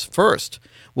 callers, first,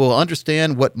 we'll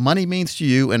understand what money means to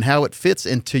you and how it fits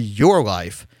into your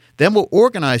life. Then we'll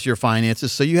organize your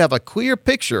finances so you have a clear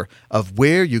picture of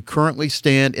where you currently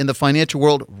stand in the financial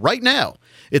world right now.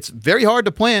 It's very hard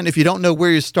to plan if you don't know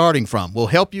where you're starting from. We'll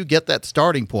help you get that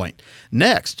starting point.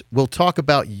 Next, we'll talk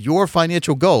about your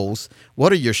financial goals.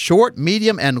 What are your short,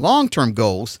 medium, and long-term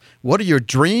goals? What are your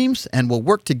dreams? And we'll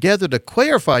work together to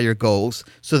clarify your goals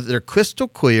so that they're crystal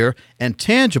clear and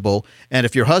tangible. And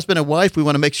if you're husband and wife, we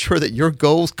want to make sure that your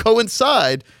goals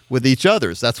coincide with each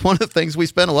other's. That's one of the things we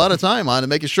spend a lot of time on, and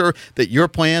making sure that your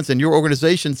plans and your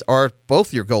organizations are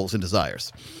both your goals and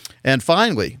desires. And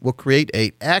finally, we'll create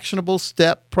an actionable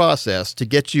step process to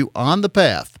get you on the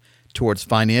path towards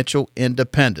financial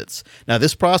independence. Now,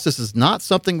 this process is not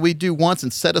something we do once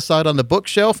and set aside on the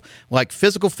bookshelf. Like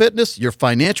physical fitness, your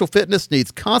financial fitness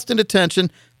needs constant attention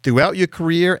throughout your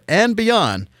career and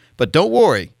beyond. But don't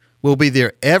worry. We'll be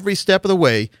there every step of the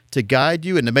way to guide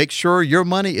you and to make sure your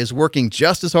money is working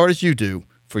just as hard as you do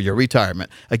for your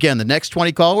retirement. Again, the next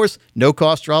 20 callers, no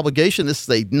cost or obligation. This is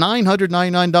a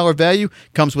 $999 value.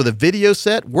 Comes with a video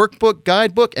set, workbook,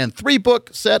 guidebook, and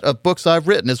 3-book set of books I've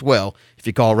written as well if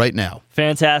you call right now.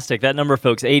 Fantastic. That number,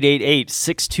 folks,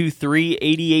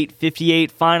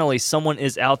 888-623-8858. Finally, someone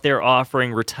is out there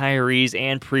offering retirees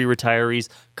and pre-retirees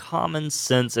common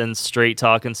sense and straight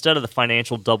talk instead of the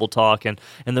financial double talk and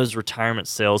those retirement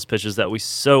sales pitches that we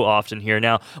so often hear.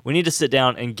 Now, we need to sit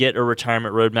down and get a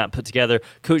retirement roadmap put together.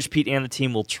 Coach Pete and the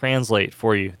team will translate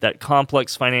for you that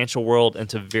complex financial world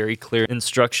into very clear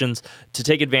instructions to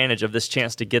take advantage of this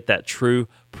chance to get that true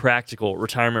practical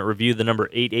retirement review. The number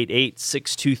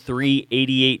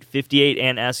 888-623-8858.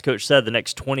 And as Coach said, the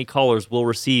next 20 callers will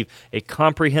receive a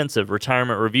comprehensive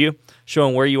retirement review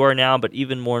showing where you are now, but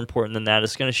even more important than that,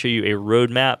 it's going to show you a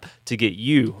roadmap to get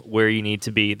you where you need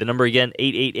to be. The number again,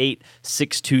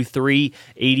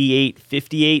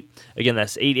 888-623-8858. Again,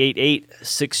 that's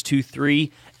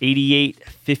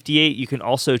 888-623-8858. You can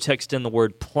also text in the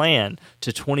word PLAN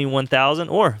to 21,000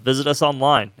 or visit us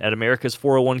online at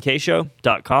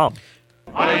americas401kshow.com.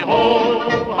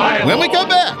 When we come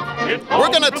back, we're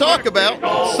going to talk about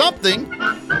something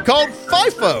called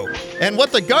FIFO and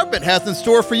what the government has in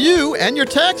store for you and your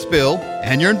tax bill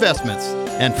and your investments.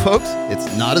 And folks,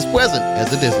 it's not as pleasant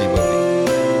as a Disney movie.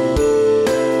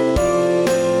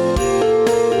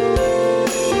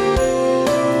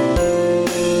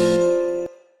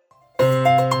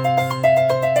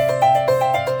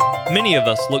 Many of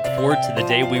us look forward to the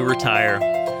day we retire.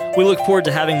 We look forward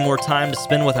to having more time to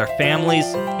spend with our families,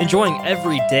 enjoying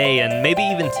every day, and maybe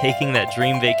even taking that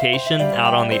dream vacation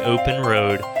out on the open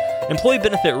road. Employee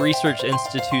Benefit Research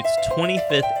Institute's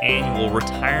 25th annual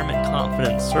Retirement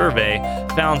Confidence Survey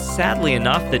found, sadly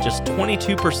enough, that just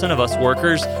 22% of us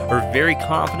workers are very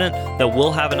confident that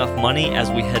we'll have enough money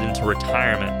as we head into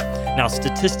retirement. Now,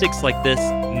 statistics like this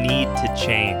need to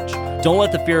change. Don't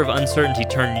let the fear of uncertainty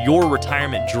turn your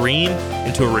retirement dream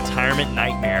into a retirement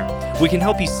nightmare. We can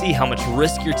help you see how much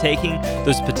risk you're taking,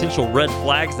 those potential red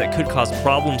flags that could cause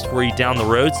problems for you down the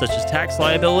road, such as tax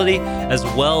liability, as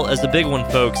well as the big one,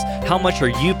 folks, how much are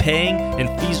you paying in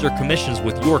fees or commissions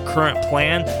with your current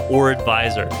plan or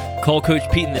advisor? Call Coach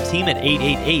Pete and the team at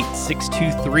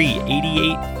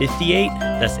 888-623-8858.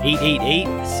 That's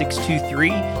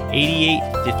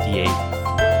 888-623-8858.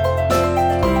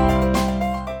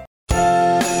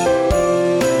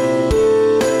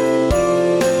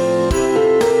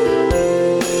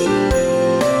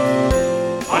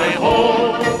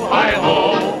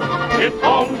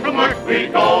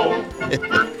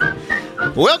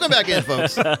 Welcome back in,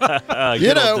 folks. You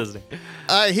know, Disney.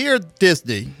 I hear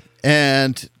Disney,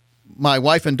 and my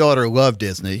wife and daughter love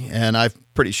Disney, and I'm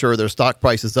pretty sure their stock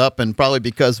price is up, and probably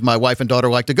because my wife and daughter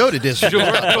like to go to Disney. Sure,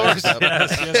 of course.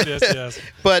 Yes.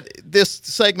 But this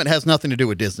segment has nothing to do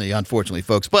with Disney, unfortunately,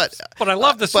 folks. But I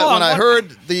love the song. But when I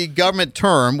heard the government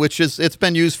term, which it's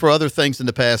been used for other things in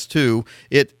the past too,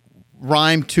 it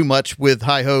rhymed too much with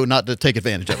hi-ho not to take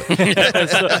advantage of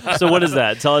it. So what is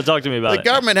that? Talk to me about it. The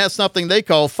government has something they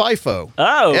call FIFO.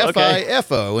 Oh, okay.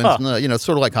 F-I-F-O. And it's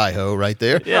sort of like hi-ho right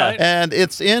there. Yeah. And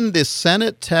it's in the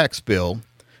Senate tax bill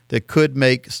that could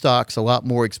make stocks a lot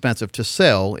more expensive to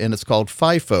sell, and it's called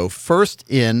FIFO, first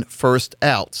in, first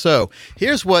out. So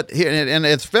here's and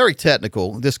it's very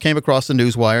technical. This came across the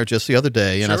newswire just the other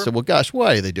day, and I said, well, gosh,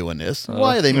 why are they doing this?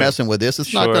 Why are they messing with this?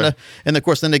 It's not going to, and of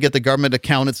course, then they get the government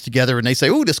accountants together, and they say,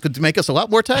 oh, this could make us a lot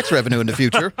more tax revenue in the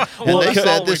future. And they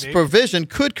said this provision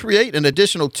could create an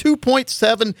additional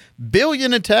 $2.7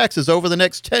 billion in taxes over the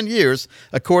next 10 years,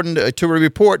 according to a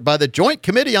report by the Joint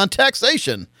Committee on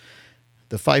Taxation.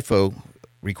 The FIFO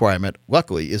requirement,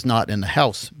 luckily, is not in the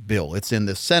House bill. It's in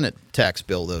the Senate tax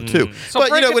bill, though, too. So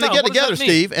but, when they get together,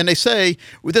 Steve, and they say,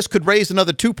 well, this could raise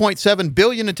another $2.7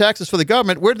 billion in taxes for the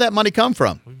government, where did that money come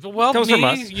from? Well, comes from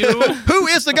us. You. Who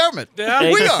is the government?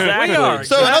 Yeah, we are.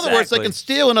 So, in other words, they can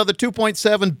steal another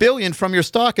 $2.7 billion from your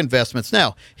stock investments.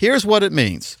 Now, here's what it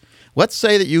means. Let's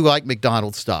say that you like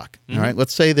McDonald's stock. All right.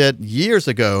 Let's say that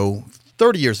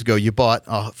 30 years ago, you bought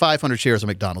 500 shares of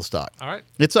McDonald's stock. All right.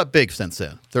 It's up big since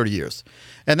then, 30 years.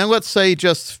 And then let's say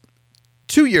just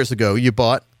 2 years ago, you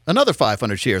bought another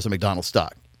 500 shares of McDonald's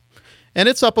stock. And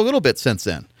it's up a little bit since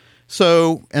then.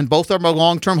 So, and both of them are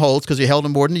long-term holds because you held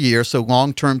them more than a year. So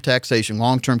long-term taxation,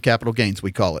 long-term capital gains,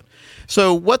 we call it.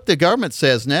 So what the government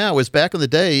says now is back in the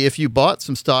day, if you bought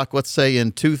some stock, let's say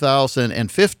in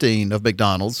 2015 of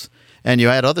McDonald's, and you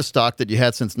had other stock that you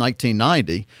had since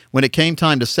 1990, when it came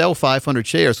time to sell 500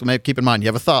 shares, so maybe keep in mind you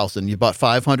have 1,000, you bought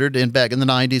 500 back in the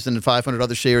 90s and then 500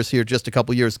 other shares here just a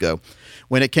couple years ago.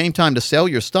 When it came time to sell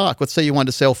your stock, let's say you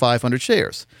wanted to sell 500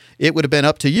 shares. It would have been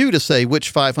up to you to say which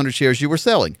 500 shares you were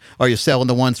selling. Are you selling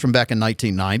the ones from back in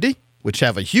 1990? Which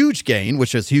have a huge gain,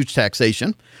 which is huge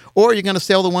taxation, or you're going to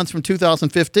sell the ones from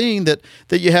 2015 that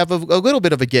you have a little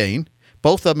bit of a gain.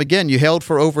 Both of them, again, you held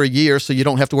for over a year, so you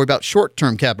don't have to worry about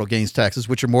short-term capital gains taxes,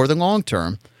 which are more than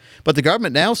long-term. But the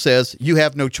government now says you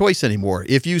have no choice anymore.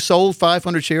 If you sold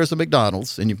 500 shares of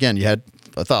McDonald's, and again, you had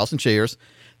 1,000 shares,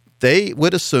 they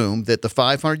would assume that the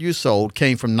 500 you sold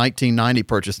came from 1990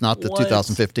 purchase, not the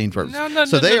 2015 purchase.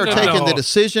 So they are taking the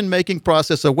decision-making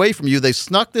process away from you. They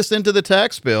snuck this into the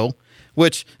tax bill,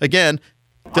 which, again,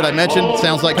 did I mention,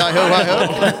 sounds like hi-ho,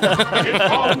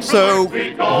 hi-ho. So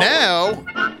now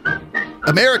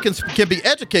Americans can be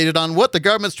educated on what the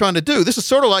government's trying to do. This is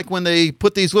sort of like when they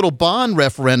put these little bond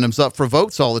referendums up for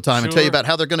votes all the time and tell you about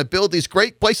how they're going to build these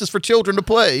great places for children to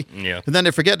play. Yeah. And then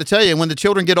they forget to tell you, when the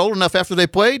children get old enough after they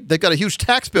played, they've got a huge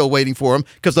tax bill waiting for them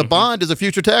because the bond is a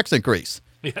future tax increase.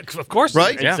 Yeah, of course.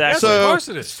 Right? Exactly. So of course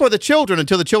it is. It's for the children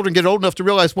until the children get old enough to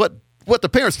realize what the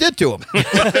parents did to them.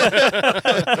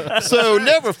 So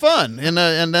never fun. And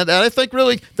I think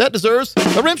really that deserves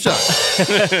a rim shot.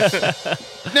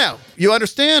 Now, you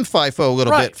understand FIFO a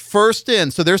little bit. First in.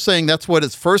 So they're saying that's what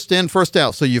it's first in, first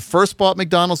out. So you first bought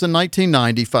McDonald's in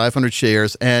 1990, 500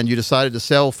 shares, and you decided to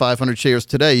sell 500 shares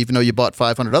today, even though you bought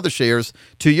 500 other shares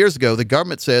 2 years ago. The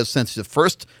government says since the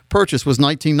first purchase was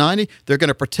 1990, they're going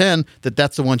to pretend that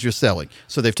that's the ones you're selling.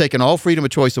 So they've taken all freedom of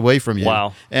choice away from you.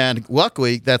 Wow. And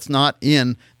luckily, that's not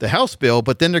in the House bill,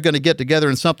 but then they're going to get together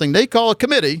in something they call a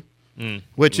committee,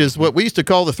 which is what we used to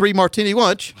call the 3-martini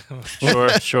lunch.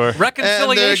 Sure.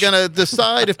 Reconciliation. And they're going to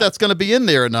decide if that's going to be in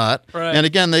there or not. Right. And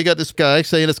again, they got this guy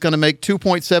saying it's going to make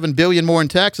 $2.7 billion more in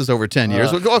taxes over 10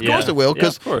 years. Well, of course it will,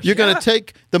 because you're going to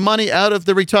take the money out of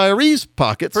the retirees'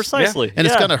 pockets. Precisely. And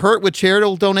it's going to hurt with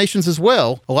charitable donations as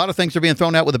well. A lot of things are being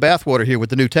thrown out with the bathwater here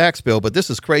with the new tax bill, but this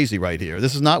is crazy right here.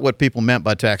 This is not what people meant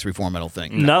by tax reform, I don't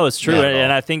think. No, it's true.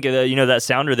 And I think, that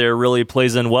sounder there really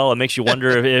plays in well. It makes you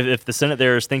wonder if the Senate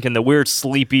there is thinking that we're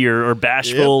sleepy or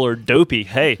bashful or dopey.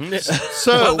 Hey.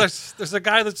 So there's a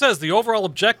guy that says the overall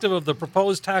objective of the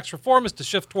proposed tax reform is to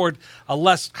shift toward a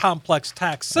less complex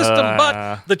tax system,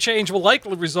 but the change will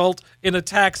likely result in a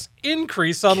tax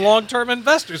increase on long-term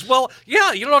investors. Well,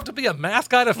 yeah, you don't have to be a math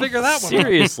guy to figure that one out.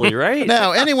 Seriously, right?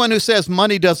 Now, anyone who says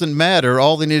money doesn't matter,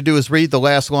 all they need to do is read the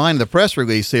last line of the press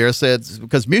release here. Said,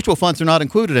 because mutual funds are not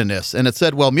included in this. And it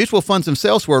said, well, mutual funds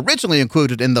themselves were originally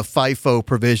included in the FIFO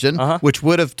provision, which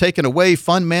would have taken away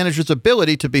fund managers'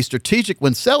 ability to be strategic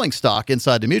when selling stock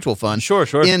inside the mutual fund. Sure.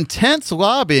 Intense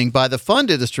lobbying by the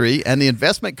fund industry and the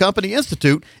Investment Company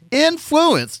Institute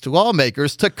influenced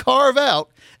lawmakers to carve out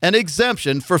an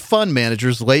exemption for fund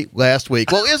managers late last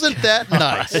week. Well, isn't that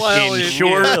nice? Well, in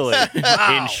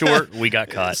short, we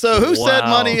got caught. So who said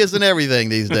money isn't everything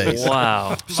these days?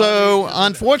 Wow. So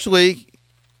unfortunately,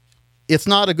 it's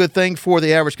not a good thing for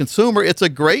the average consumer. It's a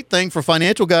great thing for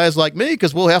financial guys like me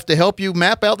because we'll have to help you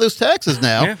map out those taxes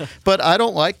now. But I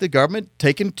don't like the government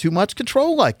taking too much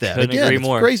control like that. Couldn't Again, agree it's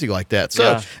more. crazy like that.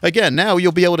 So again, now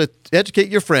you'll be able to educate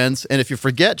your friends. And if you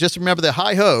forget, just remember the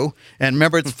hi-ho and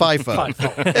remember it's FIFO.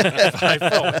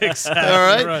 FIFO, exactly. All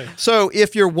right? So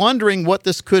if you're wondering what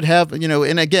this could have,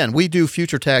 and again, we do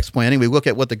future tax planning. We look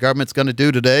at what the government's going to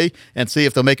do today and see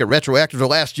if they'll make it retroactive to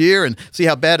last year and see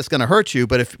how bad it's going to hurt you.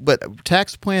 But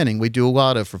tax planning, we do a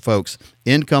lot of for folks,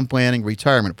 income planning,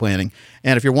 retirement planning.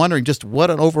 And if you're wondering just what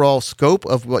an overall scope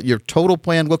of what your total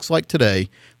plan looks like today,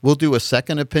 we'll do a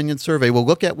second opinion survey. We'll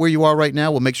look at where you are right now.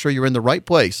 We'll make sure you're in the right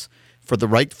place for the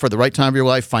right time of your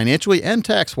life, financially and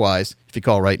tax-wise, if you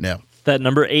call right now. That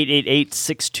number,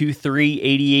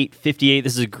 888-623-8858.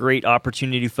 This is a great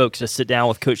opportunity, folks, to sit down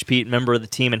with Coach Pete, member of the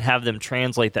team, and have them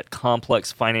translate that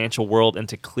complex financial world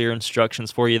into clear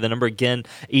instructions for you. The number again,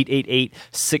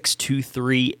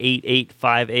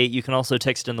 888-623-8858. You can also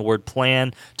text in the word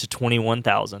plan to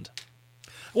 21,000.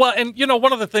 Well, and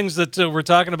one of the things that we're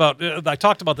talking about, I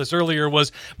talked about this earlier,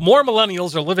 was more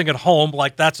millennials are living at home.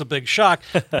 Like, that's a big shock,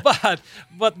 but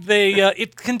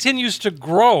it continues to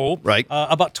grow. Right.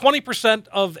 About 20%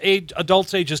 of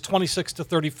adults ages 26 to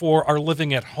 34 are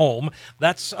living at home.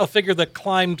 That's a figure that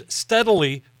climbed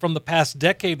steadily from the past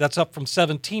decade. That's up from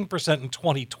 17% in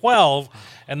 2012,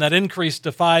 and that increase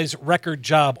defies record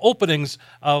job openings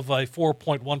of a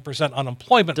 4.1%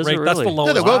 unemployment rate. Really? That's the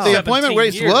lowest. The employment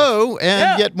rate's low,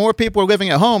 and yet more people are living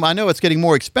at home. I know it's getting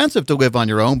more expensive to live on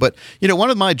your own, but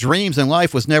one of my dreams in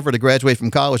life was never to graduate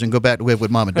from college and go back to live with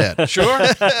mom and dad. Sure.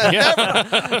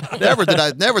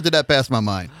 Never did that pass my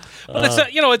mind. But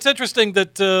it's interesting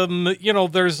that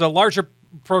there's a larger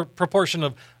proportion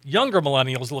of younger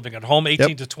millennials living at home,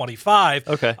 18 to 25.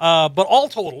 Okay. But all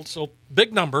totaled, so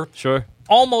big number. Sure.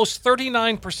 Almost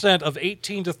 39% of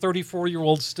 18 to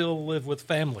 34-year-olds still live with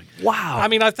family. Wow. I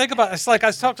mean, I think about it's like I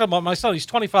was talking about my son. He's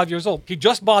 25 years old. He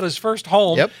just bought his first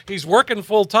home. Yep. He's working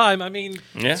full time. I mean,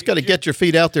 it's got to get your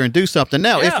feet out there and do something.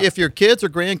 Now, if your kids or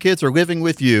grandkids are living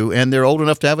with you and they're old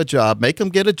enough to have a job, make them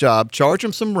get a job, charge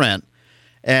them some rent,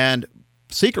 and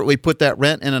secretly put that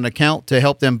rent in an account to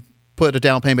help them put a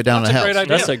down payment down on the house.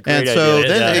 That's a great idea. And so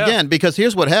then again, because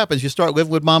here's what happens. You start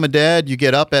living with mom and dad, you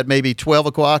get up at maybe 12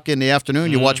 o'clock in the afternoon,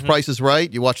 you watch Price is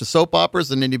Right, you watch the soap operas,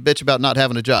 and then you bitch about not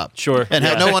having a job. Sure. And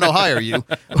have no one will hire you,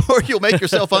 or you'll make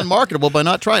yourself unmarketable by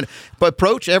not trying. But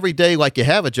approach every day like you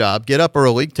have a job. Get up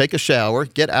early, take a shower,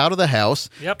 get out of the house,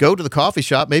 go to the coffee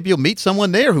shop. Maybe you'll meet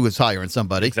someone there who is hiring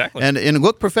somebody. Exactly. And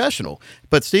look professional.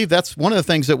 But Steve, that's one of the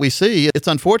things that we see. It's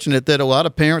unfortunate that a lot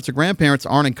of parents or grandparents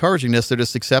aren't encouraging this. They're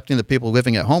just accepting the people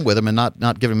living at home with them and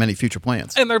not giving them any future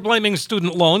plans. And they're blaming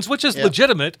student loans, which is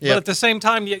legitimate. But at the same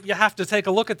time, you have to take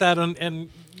a look at that and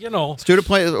Student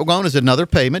loan is another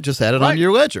payment. Just add it on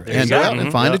your ledger and go out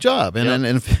and find a job.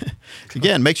 And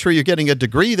again, make sure you're getting a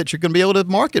degree that you're going to be able to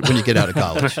market when you get out of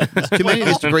college. There's too many of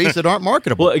these degrees that aren't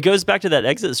marketable. Well, it goes back to that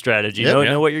exit strategy.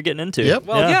 Know what you're getting into. Yep.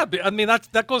 Well, I mean,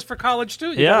 that goes for college,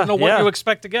 too. You don't know what you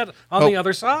expect to get on the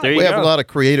other side. We have a lot of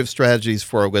creative strategies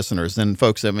for our listeners. And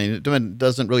folks, I mean, it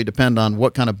doesn't really depend on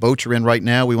what kind of boat you're in right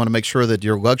now. We want to make sure that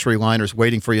your luxury liner is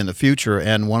waiting for you in the future.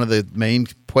 And one of the main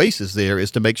places there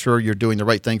is to make sure you're doing the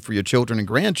right thing for your children and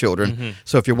grandchildren.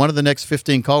 So if you're one of the next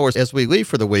 15 callers as we leave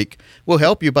for the week, we'll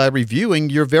help you by reviewing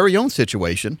your very own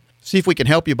situation. See if we can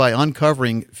help you by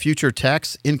uncovering future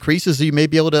tax increases that you may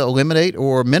be able to eliminate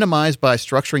or minimize by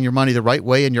structuring your money the right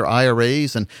way in your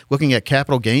IRAs and looking at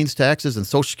capital gains taxes and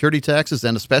Social Security taxes,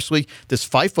 and especially this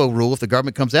FIFO rule if the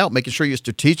government comes out, making sure you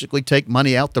strategically take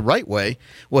money out the right way.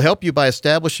 We'll help you by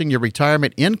establishing your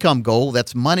retirement income goal.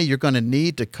 That's money you're going to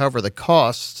need to cover the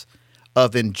costs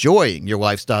of enjoying your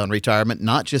lifestyle in retirement,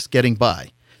 not just getting by.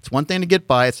 It's one thing to get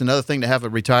by. It's another thing to have a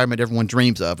retirement everyone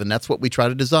dreams of, and that's what we try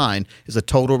to design is a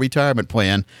total retirement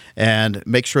plan and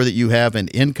make sure that you have an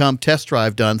income test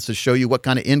drive done to show you what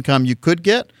kind of income you could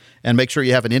get and make sure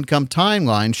you have an income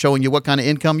timeline showing you what kind of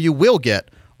income you will get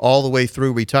all the way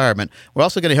through retirement. We're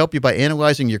also going to help you by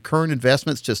analyzing your current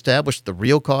investments to establish the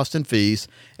real cost and fees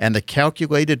and the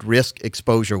calculated risk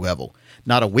exposure level.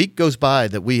 Not a week goes by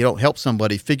that we don't help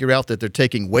somebody figure out that they're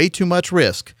taking way too much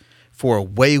risk for a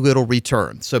way little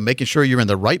return. So making sure you're in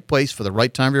the right place for the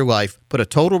right time of your life. Put a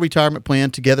total retirement plan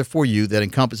together for you that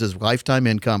encompasses lifetime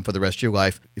income for the rest of your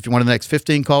life. If you're one of the next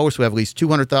 15 callers who have at least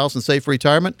 $200,000 saved for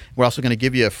retirement, we're also going to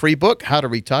give you a free book, How to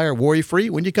Retire Worry-Free,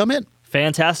 when you come in.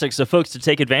 Fantastic. So, folks, to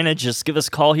take advantage, just give us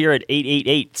a call here at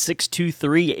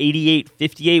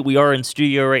 888-623-8858. We are in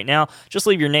studio right now. Just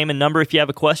leave your name and number. If you have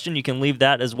a question, you can leave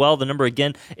that as well. The number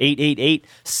again,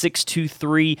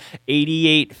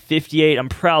 888-623-8858. I'm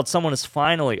proud someone is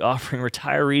finally offering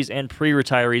retirees and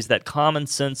pre-retirees that common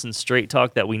sense and straight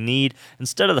talk that we need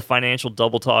instead of the financial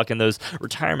double talk and those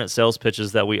retirement sales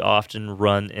pitches that we often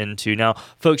run into. Now,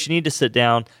 folks, you need to sit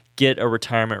down, get a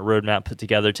retirement roadmap put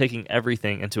together, taking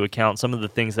everything into account, some of the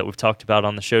things that we've talked about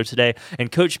on the show today.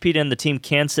 And Coach Pete and the team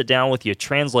can sit down with you,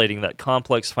 translating that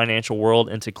complex financial world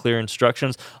into clear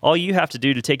instructions. All you have to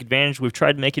do to take advantage, we've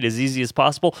tried to make it as easy as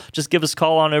possible. Just give us a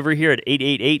call on over here at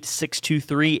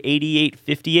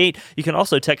 888-623-8858. You can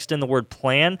also text in the word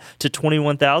PLAN to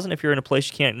 21,000 if you're in a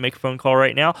place you can't make a phone call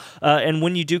right now. And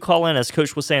when you do call in, as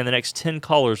Coach was saying, the next 10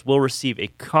 callers will receive a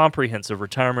comprehensive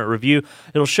retirement review.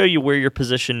 It'll show you where you're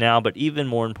positioned now, but even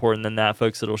more important than that,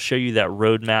 folks, it'll show you that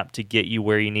roadmap to get you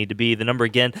where you need to be. The number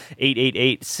again,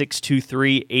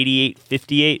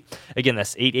 888-623-8858. Again,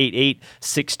 that's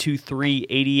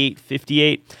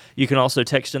 888-623-8858. You can also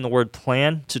text in the word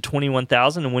PLAN to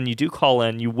 21,000, and when you do call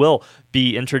in, you will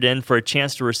be entered in for a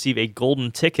chance to receive a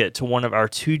golden ticket to one of our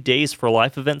 2 Days for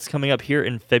Life events coming up here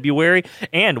in February,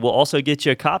 and we'll also get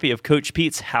you a copy of Coach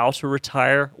Pete's How to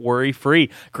Retire Worry-Free.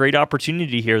 Great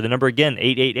opportunity here. The number again,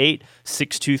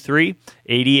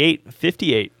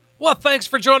 888-623-8858. Well, thanks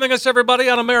for joining us, everybody,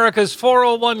 on America's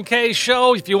 401k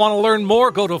show. If you want to learn more,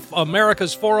 go to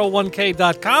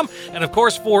americas401k.com. And, of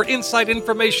course, for inside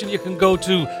information, you can go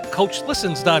to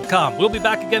coachlistens.com. We'll be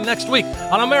back again next week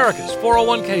on America's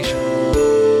 401k show.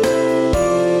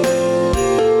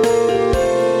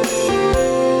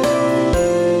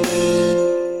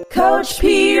 Coach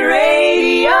P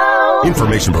Radio.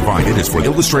 Information provided is for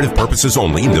illustrative purposes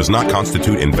only and does not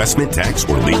constitute investment, tax,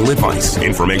 or legal advice.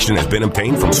 Information has been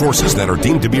obtained from sources that are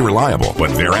deemed to be reliable,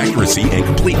 but their accuracy and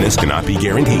completeness cannot be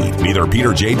guaranteed. Neither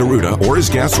Peter J. D'Arruda or his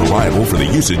guests are liable for the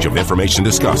usage of information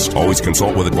discussed. Always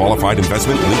consult with a qualified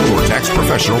investment, legal, or tax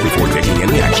professional before taking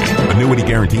any action. Annuity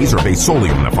guarantees are based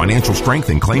solely on the financial strength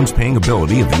and claims-paying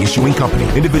ability of the issuing company.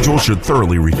 Individuals should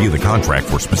thoroughly review the contract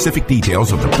for specific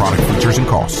details of the product features and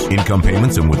costs. Income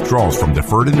payments and withdrawals from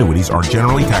deferred annuities are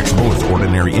generally taxable as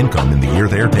ordinary income in the year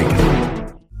they are taken.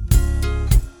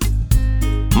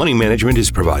 Money management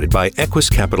is provided by Equus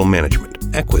Capital Management.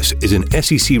 Equus is an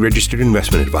SEC-registered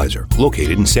investment advisor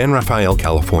located in San Rafael,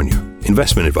 California.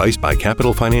 Investment advice by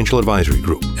Capital Financial Advisory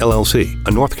Group, LLC,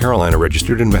 a North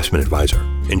Carolina-registered investment advisor.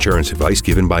 Insurance advice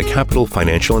given by Capital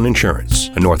Financial and Insurance,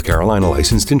 a North Carolina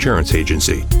licensed insurance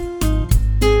agency.